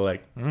was all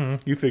like,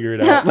 "You figure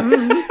it out." Well,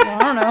 I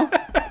don't know.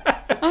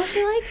 Oh,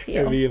 she likes And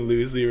you. me and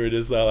Lucy were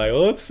just all like,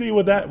 well, let's see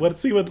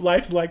what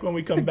life's like when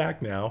we come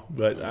back now.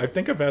 But I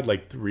think I've had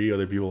like 3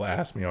 other people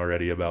ask me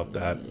already about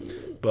that.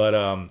 But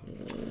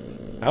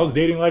how's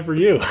dating life for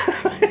you?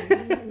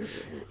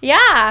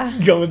 Yeah,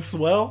 Going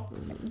swell?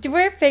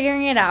 we're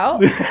figuring it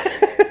out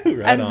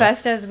Right as on.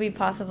 best as we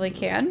possibly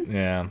can.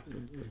 Yeah.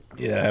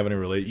 Yeah, having a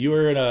relate. You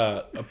were in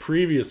a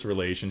previous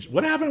relationship.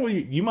 What happened with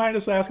you? You mind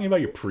us asking about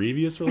your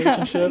previous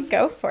relationship?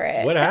 Go for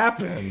it. What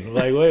happened?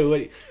 Like,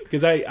 wait.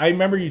 Because I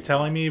remember you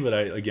telling me, but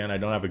I don't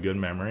have a good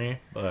memory.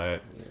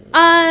 But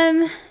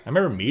I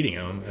remember meeting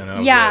him. And I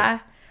was Yeah.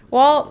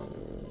 Well,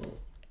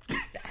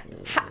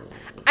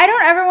 I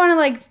don't ever want to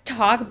like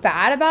talk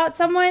bad about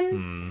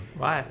someone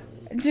Why?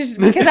 just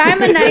because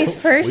I'm a nice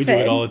person. We do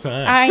it all the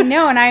time. I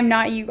know, and I'm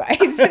not you guys.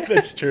 like,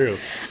 that's true.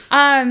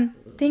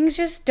 Things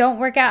just don't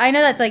work out. I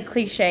know that's like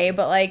cliche,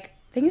 but like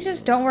things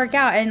just don't work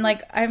out, and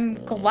like I'm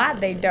glad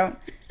they don't.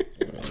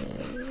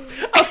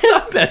 I'll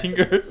stop petting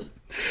her.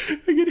 I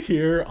could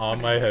hear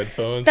on my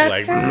headphones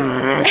That's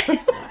like, right.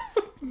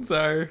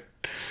 Sorry.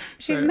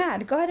 She's Sorry.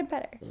 mad. Go ahead and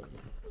pet her.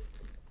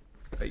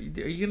 Are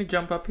you gonna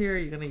jump up here or are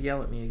you gonna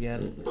yell at me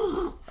again?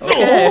 oh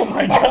Okay.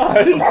 my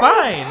god,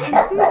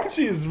 Fine.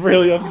 she is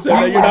really upset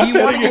that you're not Do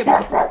you want petting to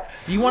her. get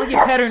do you want to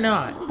get pet or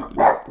not?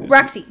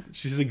 Roxy,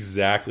 She's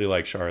exactly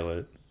like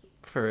Charlotte.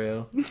 For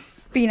real.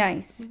 be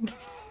nice.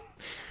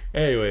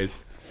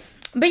 Anyways,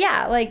 But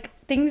yeah, like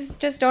things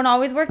just don't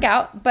always work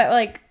out, but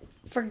like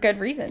for good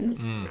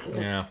reasons.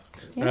 yeah,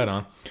 right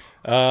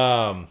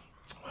on.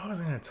 What was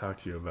I going to talk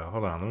to you about?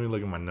 Hold on, let me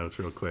look at my notes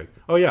real quick.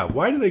 Oh yeah,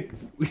 why do they?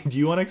 Do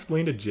you want to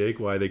explain to Jake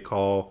why I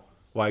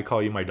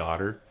call you my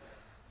daughter?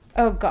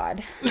 Oh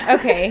God.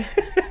 Okay.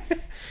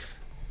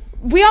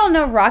 We all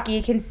know Rocky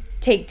can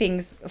take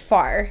things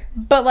far,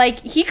 but like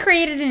he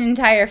created an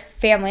entire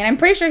family, and I'm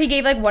pretty sure he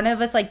gave like one of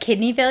us like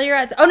kidney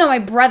failure. Oh no, my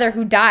brother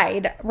who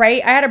died.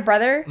 Right? I had a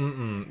brother.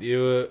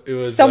 It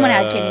was Someone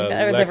had kidney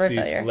failure or liver Lexi's-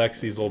 failure.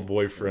 Lexi's old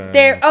boyfriend.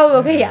 There. Oh,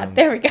 okay. Yeah.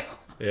 There we go.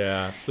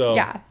 Yeah. So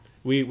Yeah.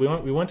 we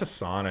went to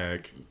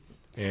Sonic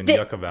in The-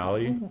 Yucca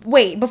Valley.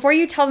 Wait, before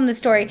you tell them the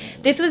story,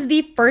 this was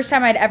the first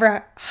time I'd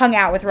ever hung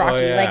out with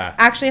Rocky. yeah. Like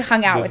actually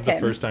hung out This with is the him.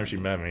 first time she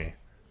met me.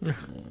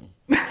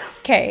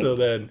 Okay. So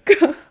then,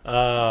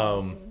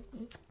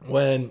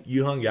 when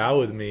you hung out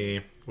with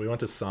me, we went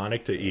to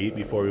Sonic to eat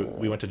before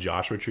we went to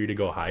Joshua Tree to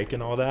go hike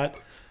and all that.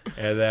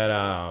 And then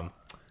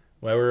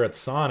when we were at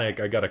Sonic,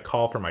 I got a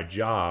call for my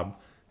job,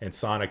 and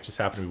Sonic just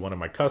happened to be one of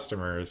my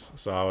customers.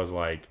 So I was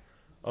like,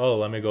 oh,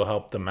 let me go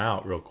help them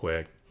out real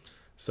quick.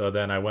 So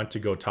then I went to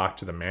go talk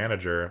to the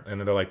manager, and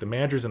then they're like, the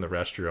manager's in the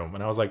restroom.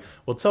 And I was like,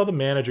 well, tell the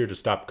manager to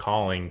stop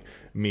calling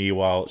me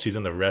while she's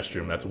in the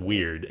restroom. That's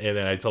weird. And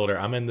then I told her,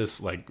 I'm in this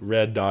like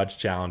red Dodge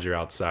Challenger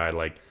outside.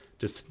 Like,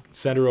 Just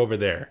send her over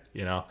there,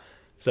 you know?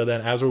 So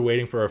then as we're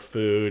waiting for our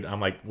food,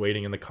 I'm like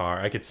waiting in the car.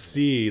 I could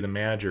see the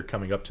manager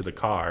coming up to the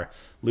car.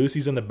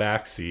 Lucy's in the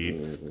back seat,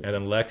 and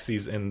then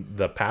Lexi's in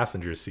the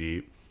passenger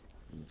seat.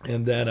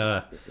 And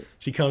then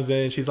she comes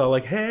in and she's all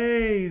like,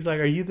 hey, he's like,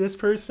 are you this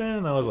person?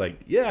 And I was like,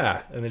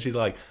 yeah. And then she's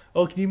like,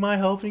 oh, can you mind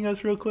helping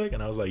us real quick?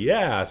 And I was like,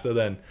 yeah. So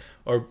then,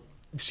 or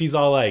she's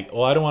all like,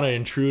 oh, I don't want to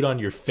intrude on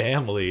your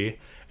family.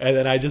 And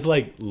then I just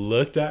like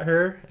looked at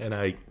her and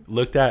I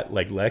looked at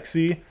like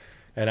Lexi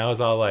and I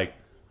was all like,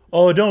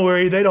 oh, don't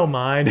worry, they don't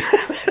mind.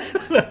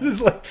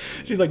 Just like,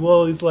 she's like,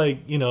 well, it's like,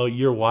 you know,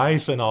 your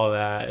wife and all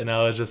that. And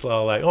I was just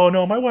all like, oh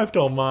no, my wife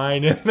don't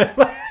mind. And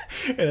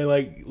then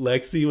like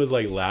Lexi was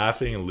like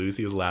laughing and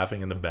Lucy was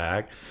laughing in the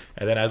back.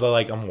 And then as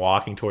I'm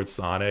walking towards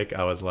Sonic,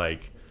 I was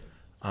like,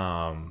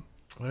 what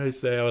did I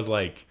say? I was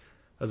like,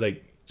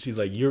 she's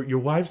like, your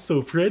wife's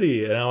so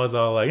pretty. And I was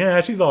all like, yeah,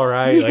 she's all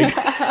right. Like,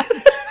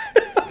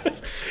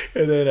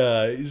 and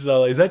then she's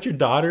all like, is that your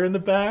daughter in the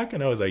back?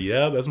 And I was like,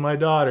 yeah, that's my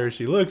daughter.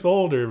 She looks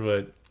older,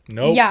 but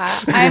nope. Yeah,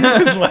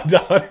 That's my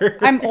daughter.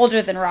 I'm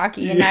older than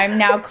Rocky, and I'm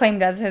now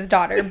claimed as his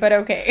daughter, but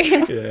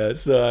okay. Yeah,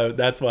 so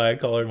that's why I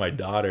call her my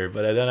daughter.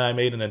 But then I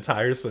made an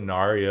entire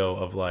scenario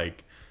of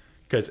like,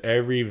 because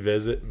every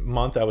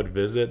month I would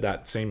visit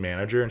that same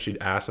manager and she'd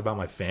ask about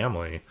my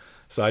family.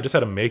 So I just had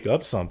to make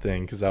up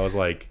something because I was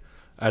like,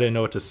 I didn't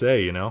know what to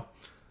say, you know?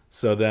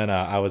 So then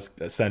I was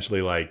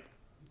essentially like,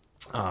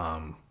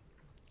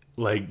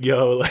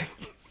 yo, like,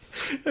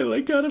 I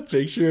like got a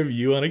picture of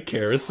you on a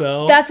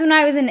carousel. That's when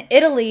I was in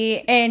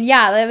Italy, and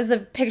yeah, that was a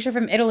picture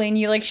from Italy, and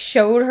you like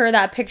showed her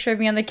that picture of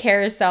me on the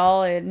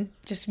carousel, and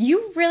just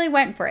you really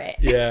went for it.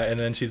 Yeah, and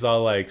then she's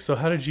all like, so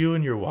how did you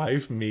and your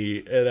wife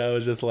meet? And I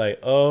was just like,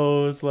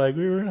 oh, it's like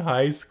we were in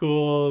high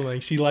school, and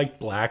like she liked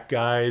black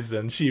guys,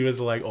 and she was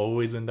like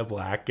always into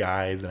black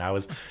guys, and I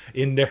was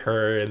into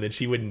her, and then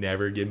she would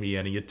never give me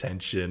any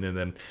attention. And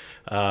then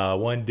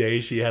one day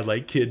she had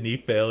like kidney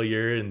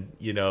failure, and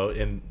you know,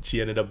 and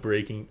she ended up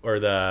breaking, or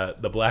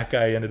the black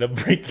guy ended up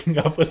breaking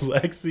up with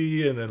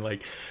Lexi.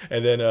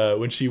 And then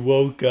when she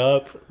woke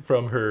up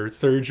from her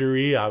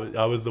surgery,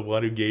 I was the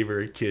one who gave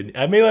her a kidney.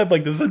 I made up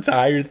like this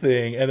entire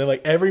thing, and then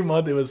like every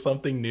month it was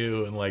something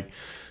new. And like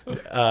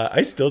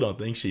I still don't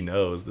think she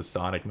knows the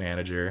Sonic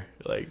manager,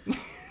 like.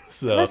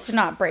 So let's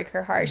not break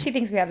her heart. She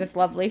thinks we have this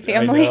lovely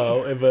family. I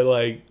know, but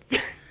like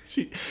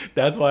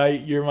that's why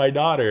you're my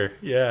daughter.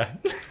 Yeah.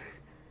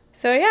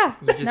 So yeah,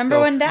 number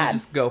one dad. You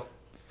just go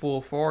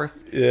full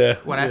force. Yeah.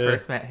 When I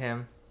first met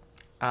him,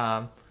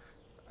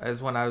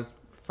 as when I was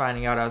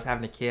finding out I was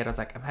having a kid, I was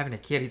like, I'm having a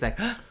kid. He's like,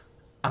 I'm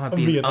gonna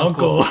be an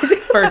uncle.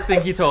 First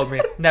thing he told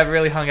me. Never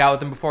really hung out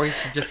with him before. He's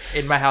just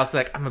in my house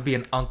like, I'm gonna be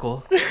an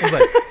uncle. I was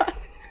like,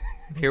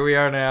 here we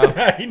are now.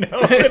 I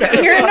know.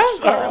 You're an uncle.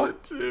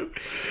 Charlotte too.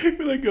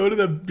 When I go to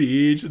the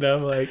beach and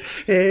I'm like,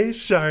 hey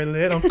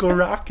Charlotte, Uncle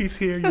Rocky's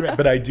here.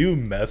 But I do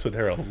mess with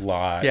her a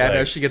lot. Yeah, like, I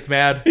know she gets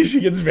mad. She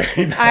gets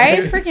very mad.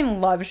 I freaking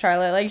love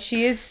Charlotte. Like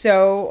she is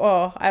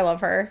so. I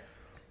love her.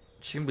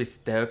 She's gonna be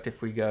stoked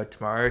if we go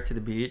tomorrow to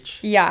the beach.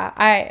 Yeah,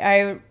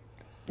 I.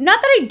 Not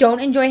that I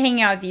don't enjoy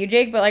hanging out with you,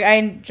 Jake, but like I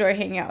enjoy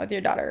hanging out with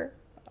your daughter.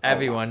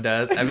 Everyone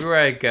does. Everywhere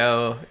I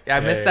go. I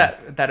missed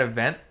that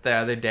event the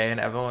other day, and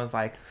everyone was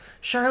like,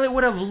 Charlotte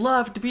would have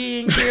loved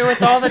being here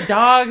with all the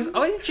dogs.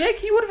 Oh,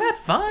 Jake, you would have had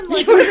fun.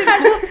 Like, You would have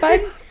had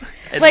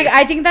fun. Like,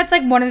 I think that's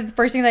like one of the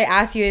first things I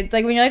ask you.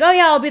 Like when you're like, oh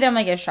yeah, I'll be there. I'm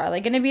like, is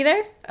Charlotte gonna be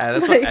there?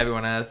 That's what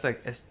everyone asks.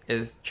 Like,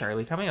 is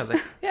Charlie coming? I was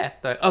like, yeah.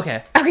 They're like,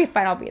 okay. Okay,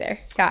 fine, I'll be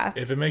there. Yeah.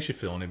 If it makes you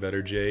feel any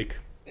better, Jake,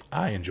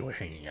 I enjoy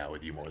hanging out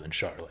with you more than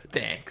Charlotte.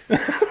 Thanks.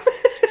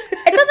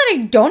 It's not that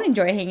I don't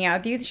enjoy hanging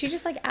out with you. She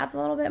just like adds a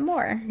little bit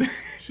more.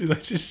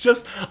 She's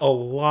just a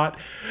lot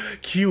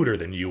cuter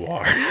than you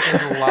are.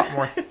 There's a lot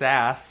more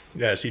sass.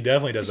 Yeah, she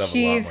definitely does have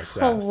a lot more sass.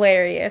 She's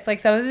hilarious. Like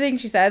some of the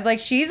things she says, like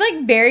she's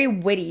like very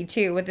witty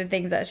too with the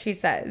things that she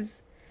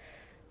says.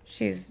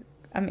 She's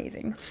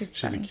amazing.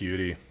 She's a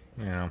cutie.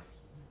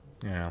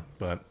 Yeah,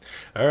 but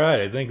all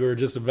right, I think we're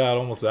just about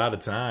almost out of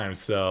time.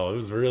 So it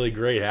was really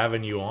great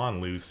having you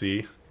on,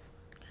 Lucy.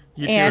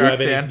 You too, And-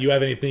 Roxanne. You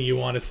have anything you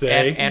want to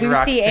say? And Lucy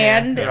Roxanne.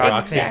 and-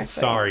 Roxanne. Exactly.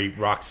 Sorry,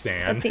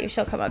 Roxanne. Let's see if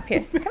she'll come up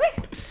here. Come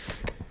here.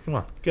 Come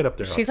on, get up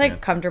there. She's Roxanne.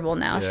 like comfortable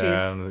now.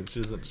 Yeah,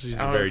 she's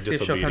I very want to see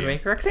if she'll come to me.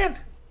 disobedient. Roxanne.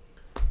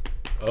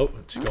 Oh,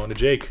 she's going to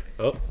Jake.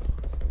 Oh,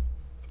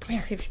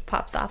 She's see if she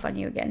pops off on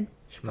you again.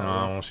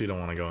 no, she don't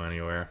want to go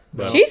anywhere.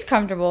 But, She's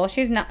comfortable.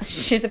 She's not.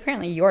 She's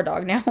apparently your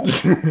dog now.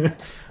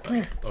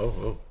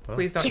 oh.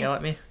 Please don't yell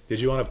at me. Did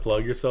you want to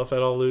plug yourself at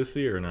all,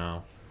 Lucy, or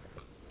no?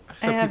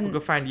 So I people haven't- go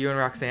find you and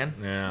Roxanne.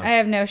 Yeah. I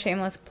have no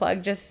shameless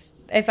plug. Just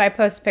if I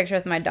post a picture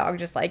with my dog,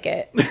 just like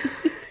it.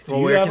 Well,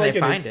 you where have, can like, they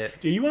find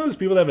it? Do you one of those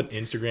people that have an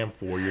Instagram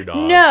for your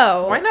dog?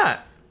 No. Why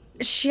not?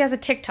 She has a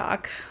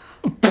TikTok.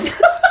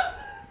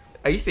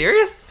 Are you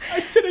serious?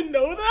 I didn't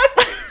know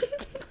that.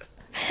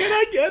 Can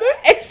I get it?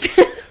 It's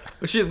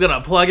Well, she's gonna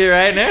plug it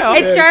right now.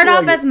 it started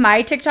plug off as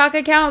my TikTok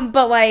account,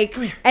 but like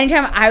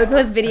anytime I would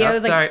post videos, Oh,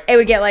 sorry. like it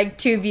would get like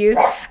 2 views.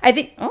 I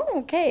think. Oh,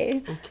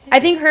 okay. I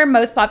think her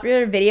most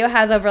popular video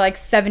has over like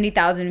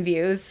 70,000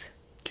 views.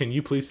 Can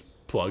you please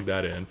plug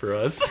that in for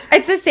us?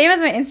 It's the same as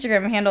my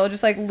Instagram handle,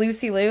 just like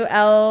Lucy Lou,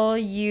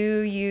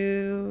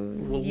 LUU.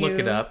 We'll look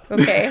it up.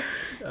 Okay.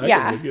 I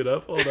Yeah. can look it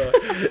up. Hold on.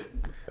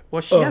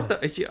 Well, she has to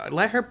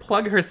let her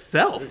plug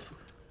herself.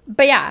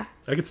 But yeah,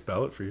 I could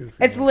spell it for you. If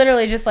you it's want.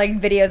 literally just like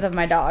videos of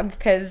my dog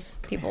because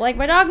people like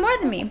my dog more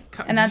than me.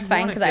 And that's You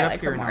fine wanna because I get up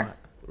like here her or more. not?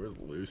 Where's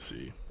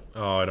Lucy?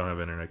 Oh, I don't have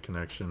internet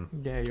connection.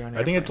 Yeah, you're on.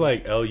 I think it's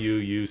like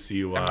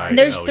LUUCY.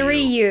 There's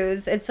 3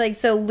 U's. It's like,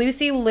 so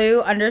Lucy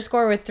Lou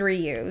 _ with 3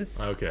 U's.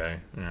 Okay,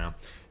 yeah.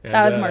 And,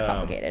 That was more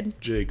complicated.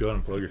 Jay, go ahead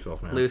and plug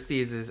yourself, man.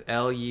 Lucy's is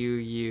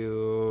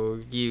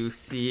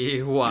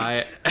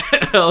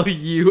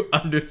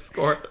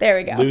LUUUCYLU_. There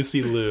we go.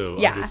 Lucy Lou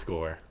Yeah.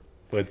 _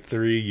 with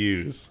 3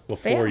 U's. Well,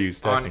 4 yeah. U's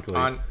technically.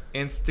 On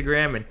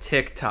Instagram and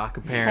TikTok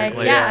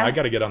apparently. yeah. I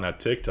got to get on that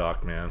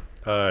TikTok, man.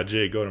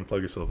 Jay, go ahead and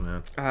plug yourself,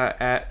 man.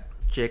 At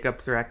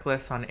Jacob's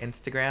Reckless on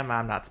Instagram.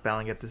 I'm not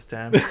spelling it this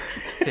time.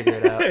 Figure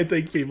it out. I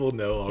think people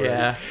know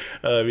already.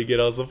 Yeah. You can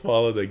also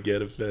follow the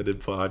Get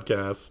Offended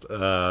podcast.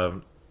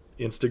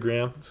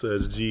 Instagram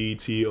says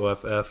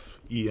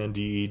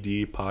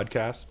GTOFFENDED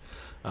podcast.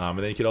 And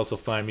then you can also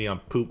find me on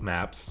Poop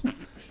Maps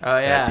Oh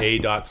yeah. at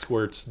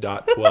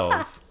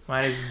a.squirts.12.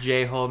 Mine is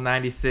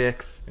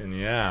JHole96. And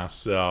yeah,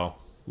 so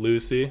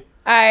Lucy.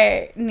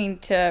 I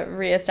need to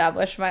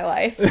reestablish my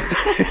life.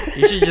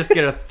 You should just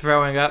get a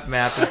throwing up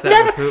map instead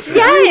of a poop map.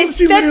 Yes,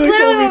 She that's literally told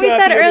literally me what we that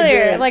said the other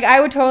earlier. day. Like, I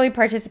would totally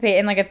participate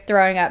in like a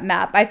throwing up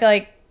map. I feel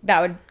like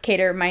that would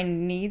cater my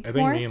needs I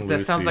think more. me and Lucy.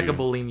 That sounds like a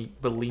bulimia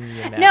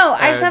map. No,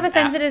 I just have a app.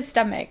 sensitive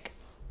stomach.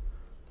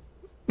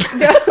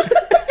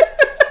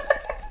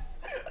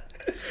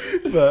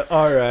 But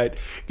all right,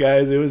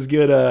 guys, it was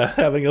good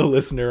having a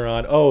listener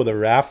on. Oh, the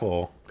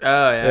raffle.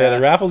 Oh Yeah, yeah.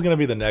 the raffle's gonna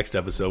be the next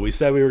episode. We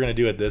said we were gonna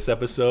do it this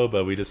episode,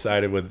 but we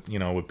decided with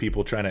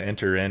people trying to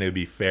enter in, it would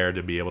be fair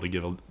to be able to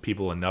give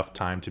people enough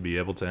time to be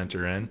able to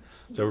enter in.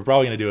 So we're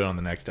probably gonna do it on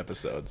the next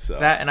episode. So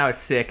That and I was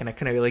sick and I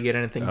couldn't really get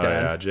anything oh,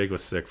 done. yeah, Jake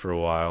was sick for a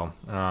while.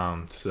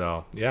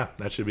 So yeah,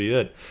 that should be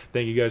it.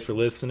 Thank you guys for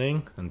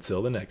listening.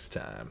 Until the next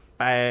time.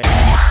 Bye.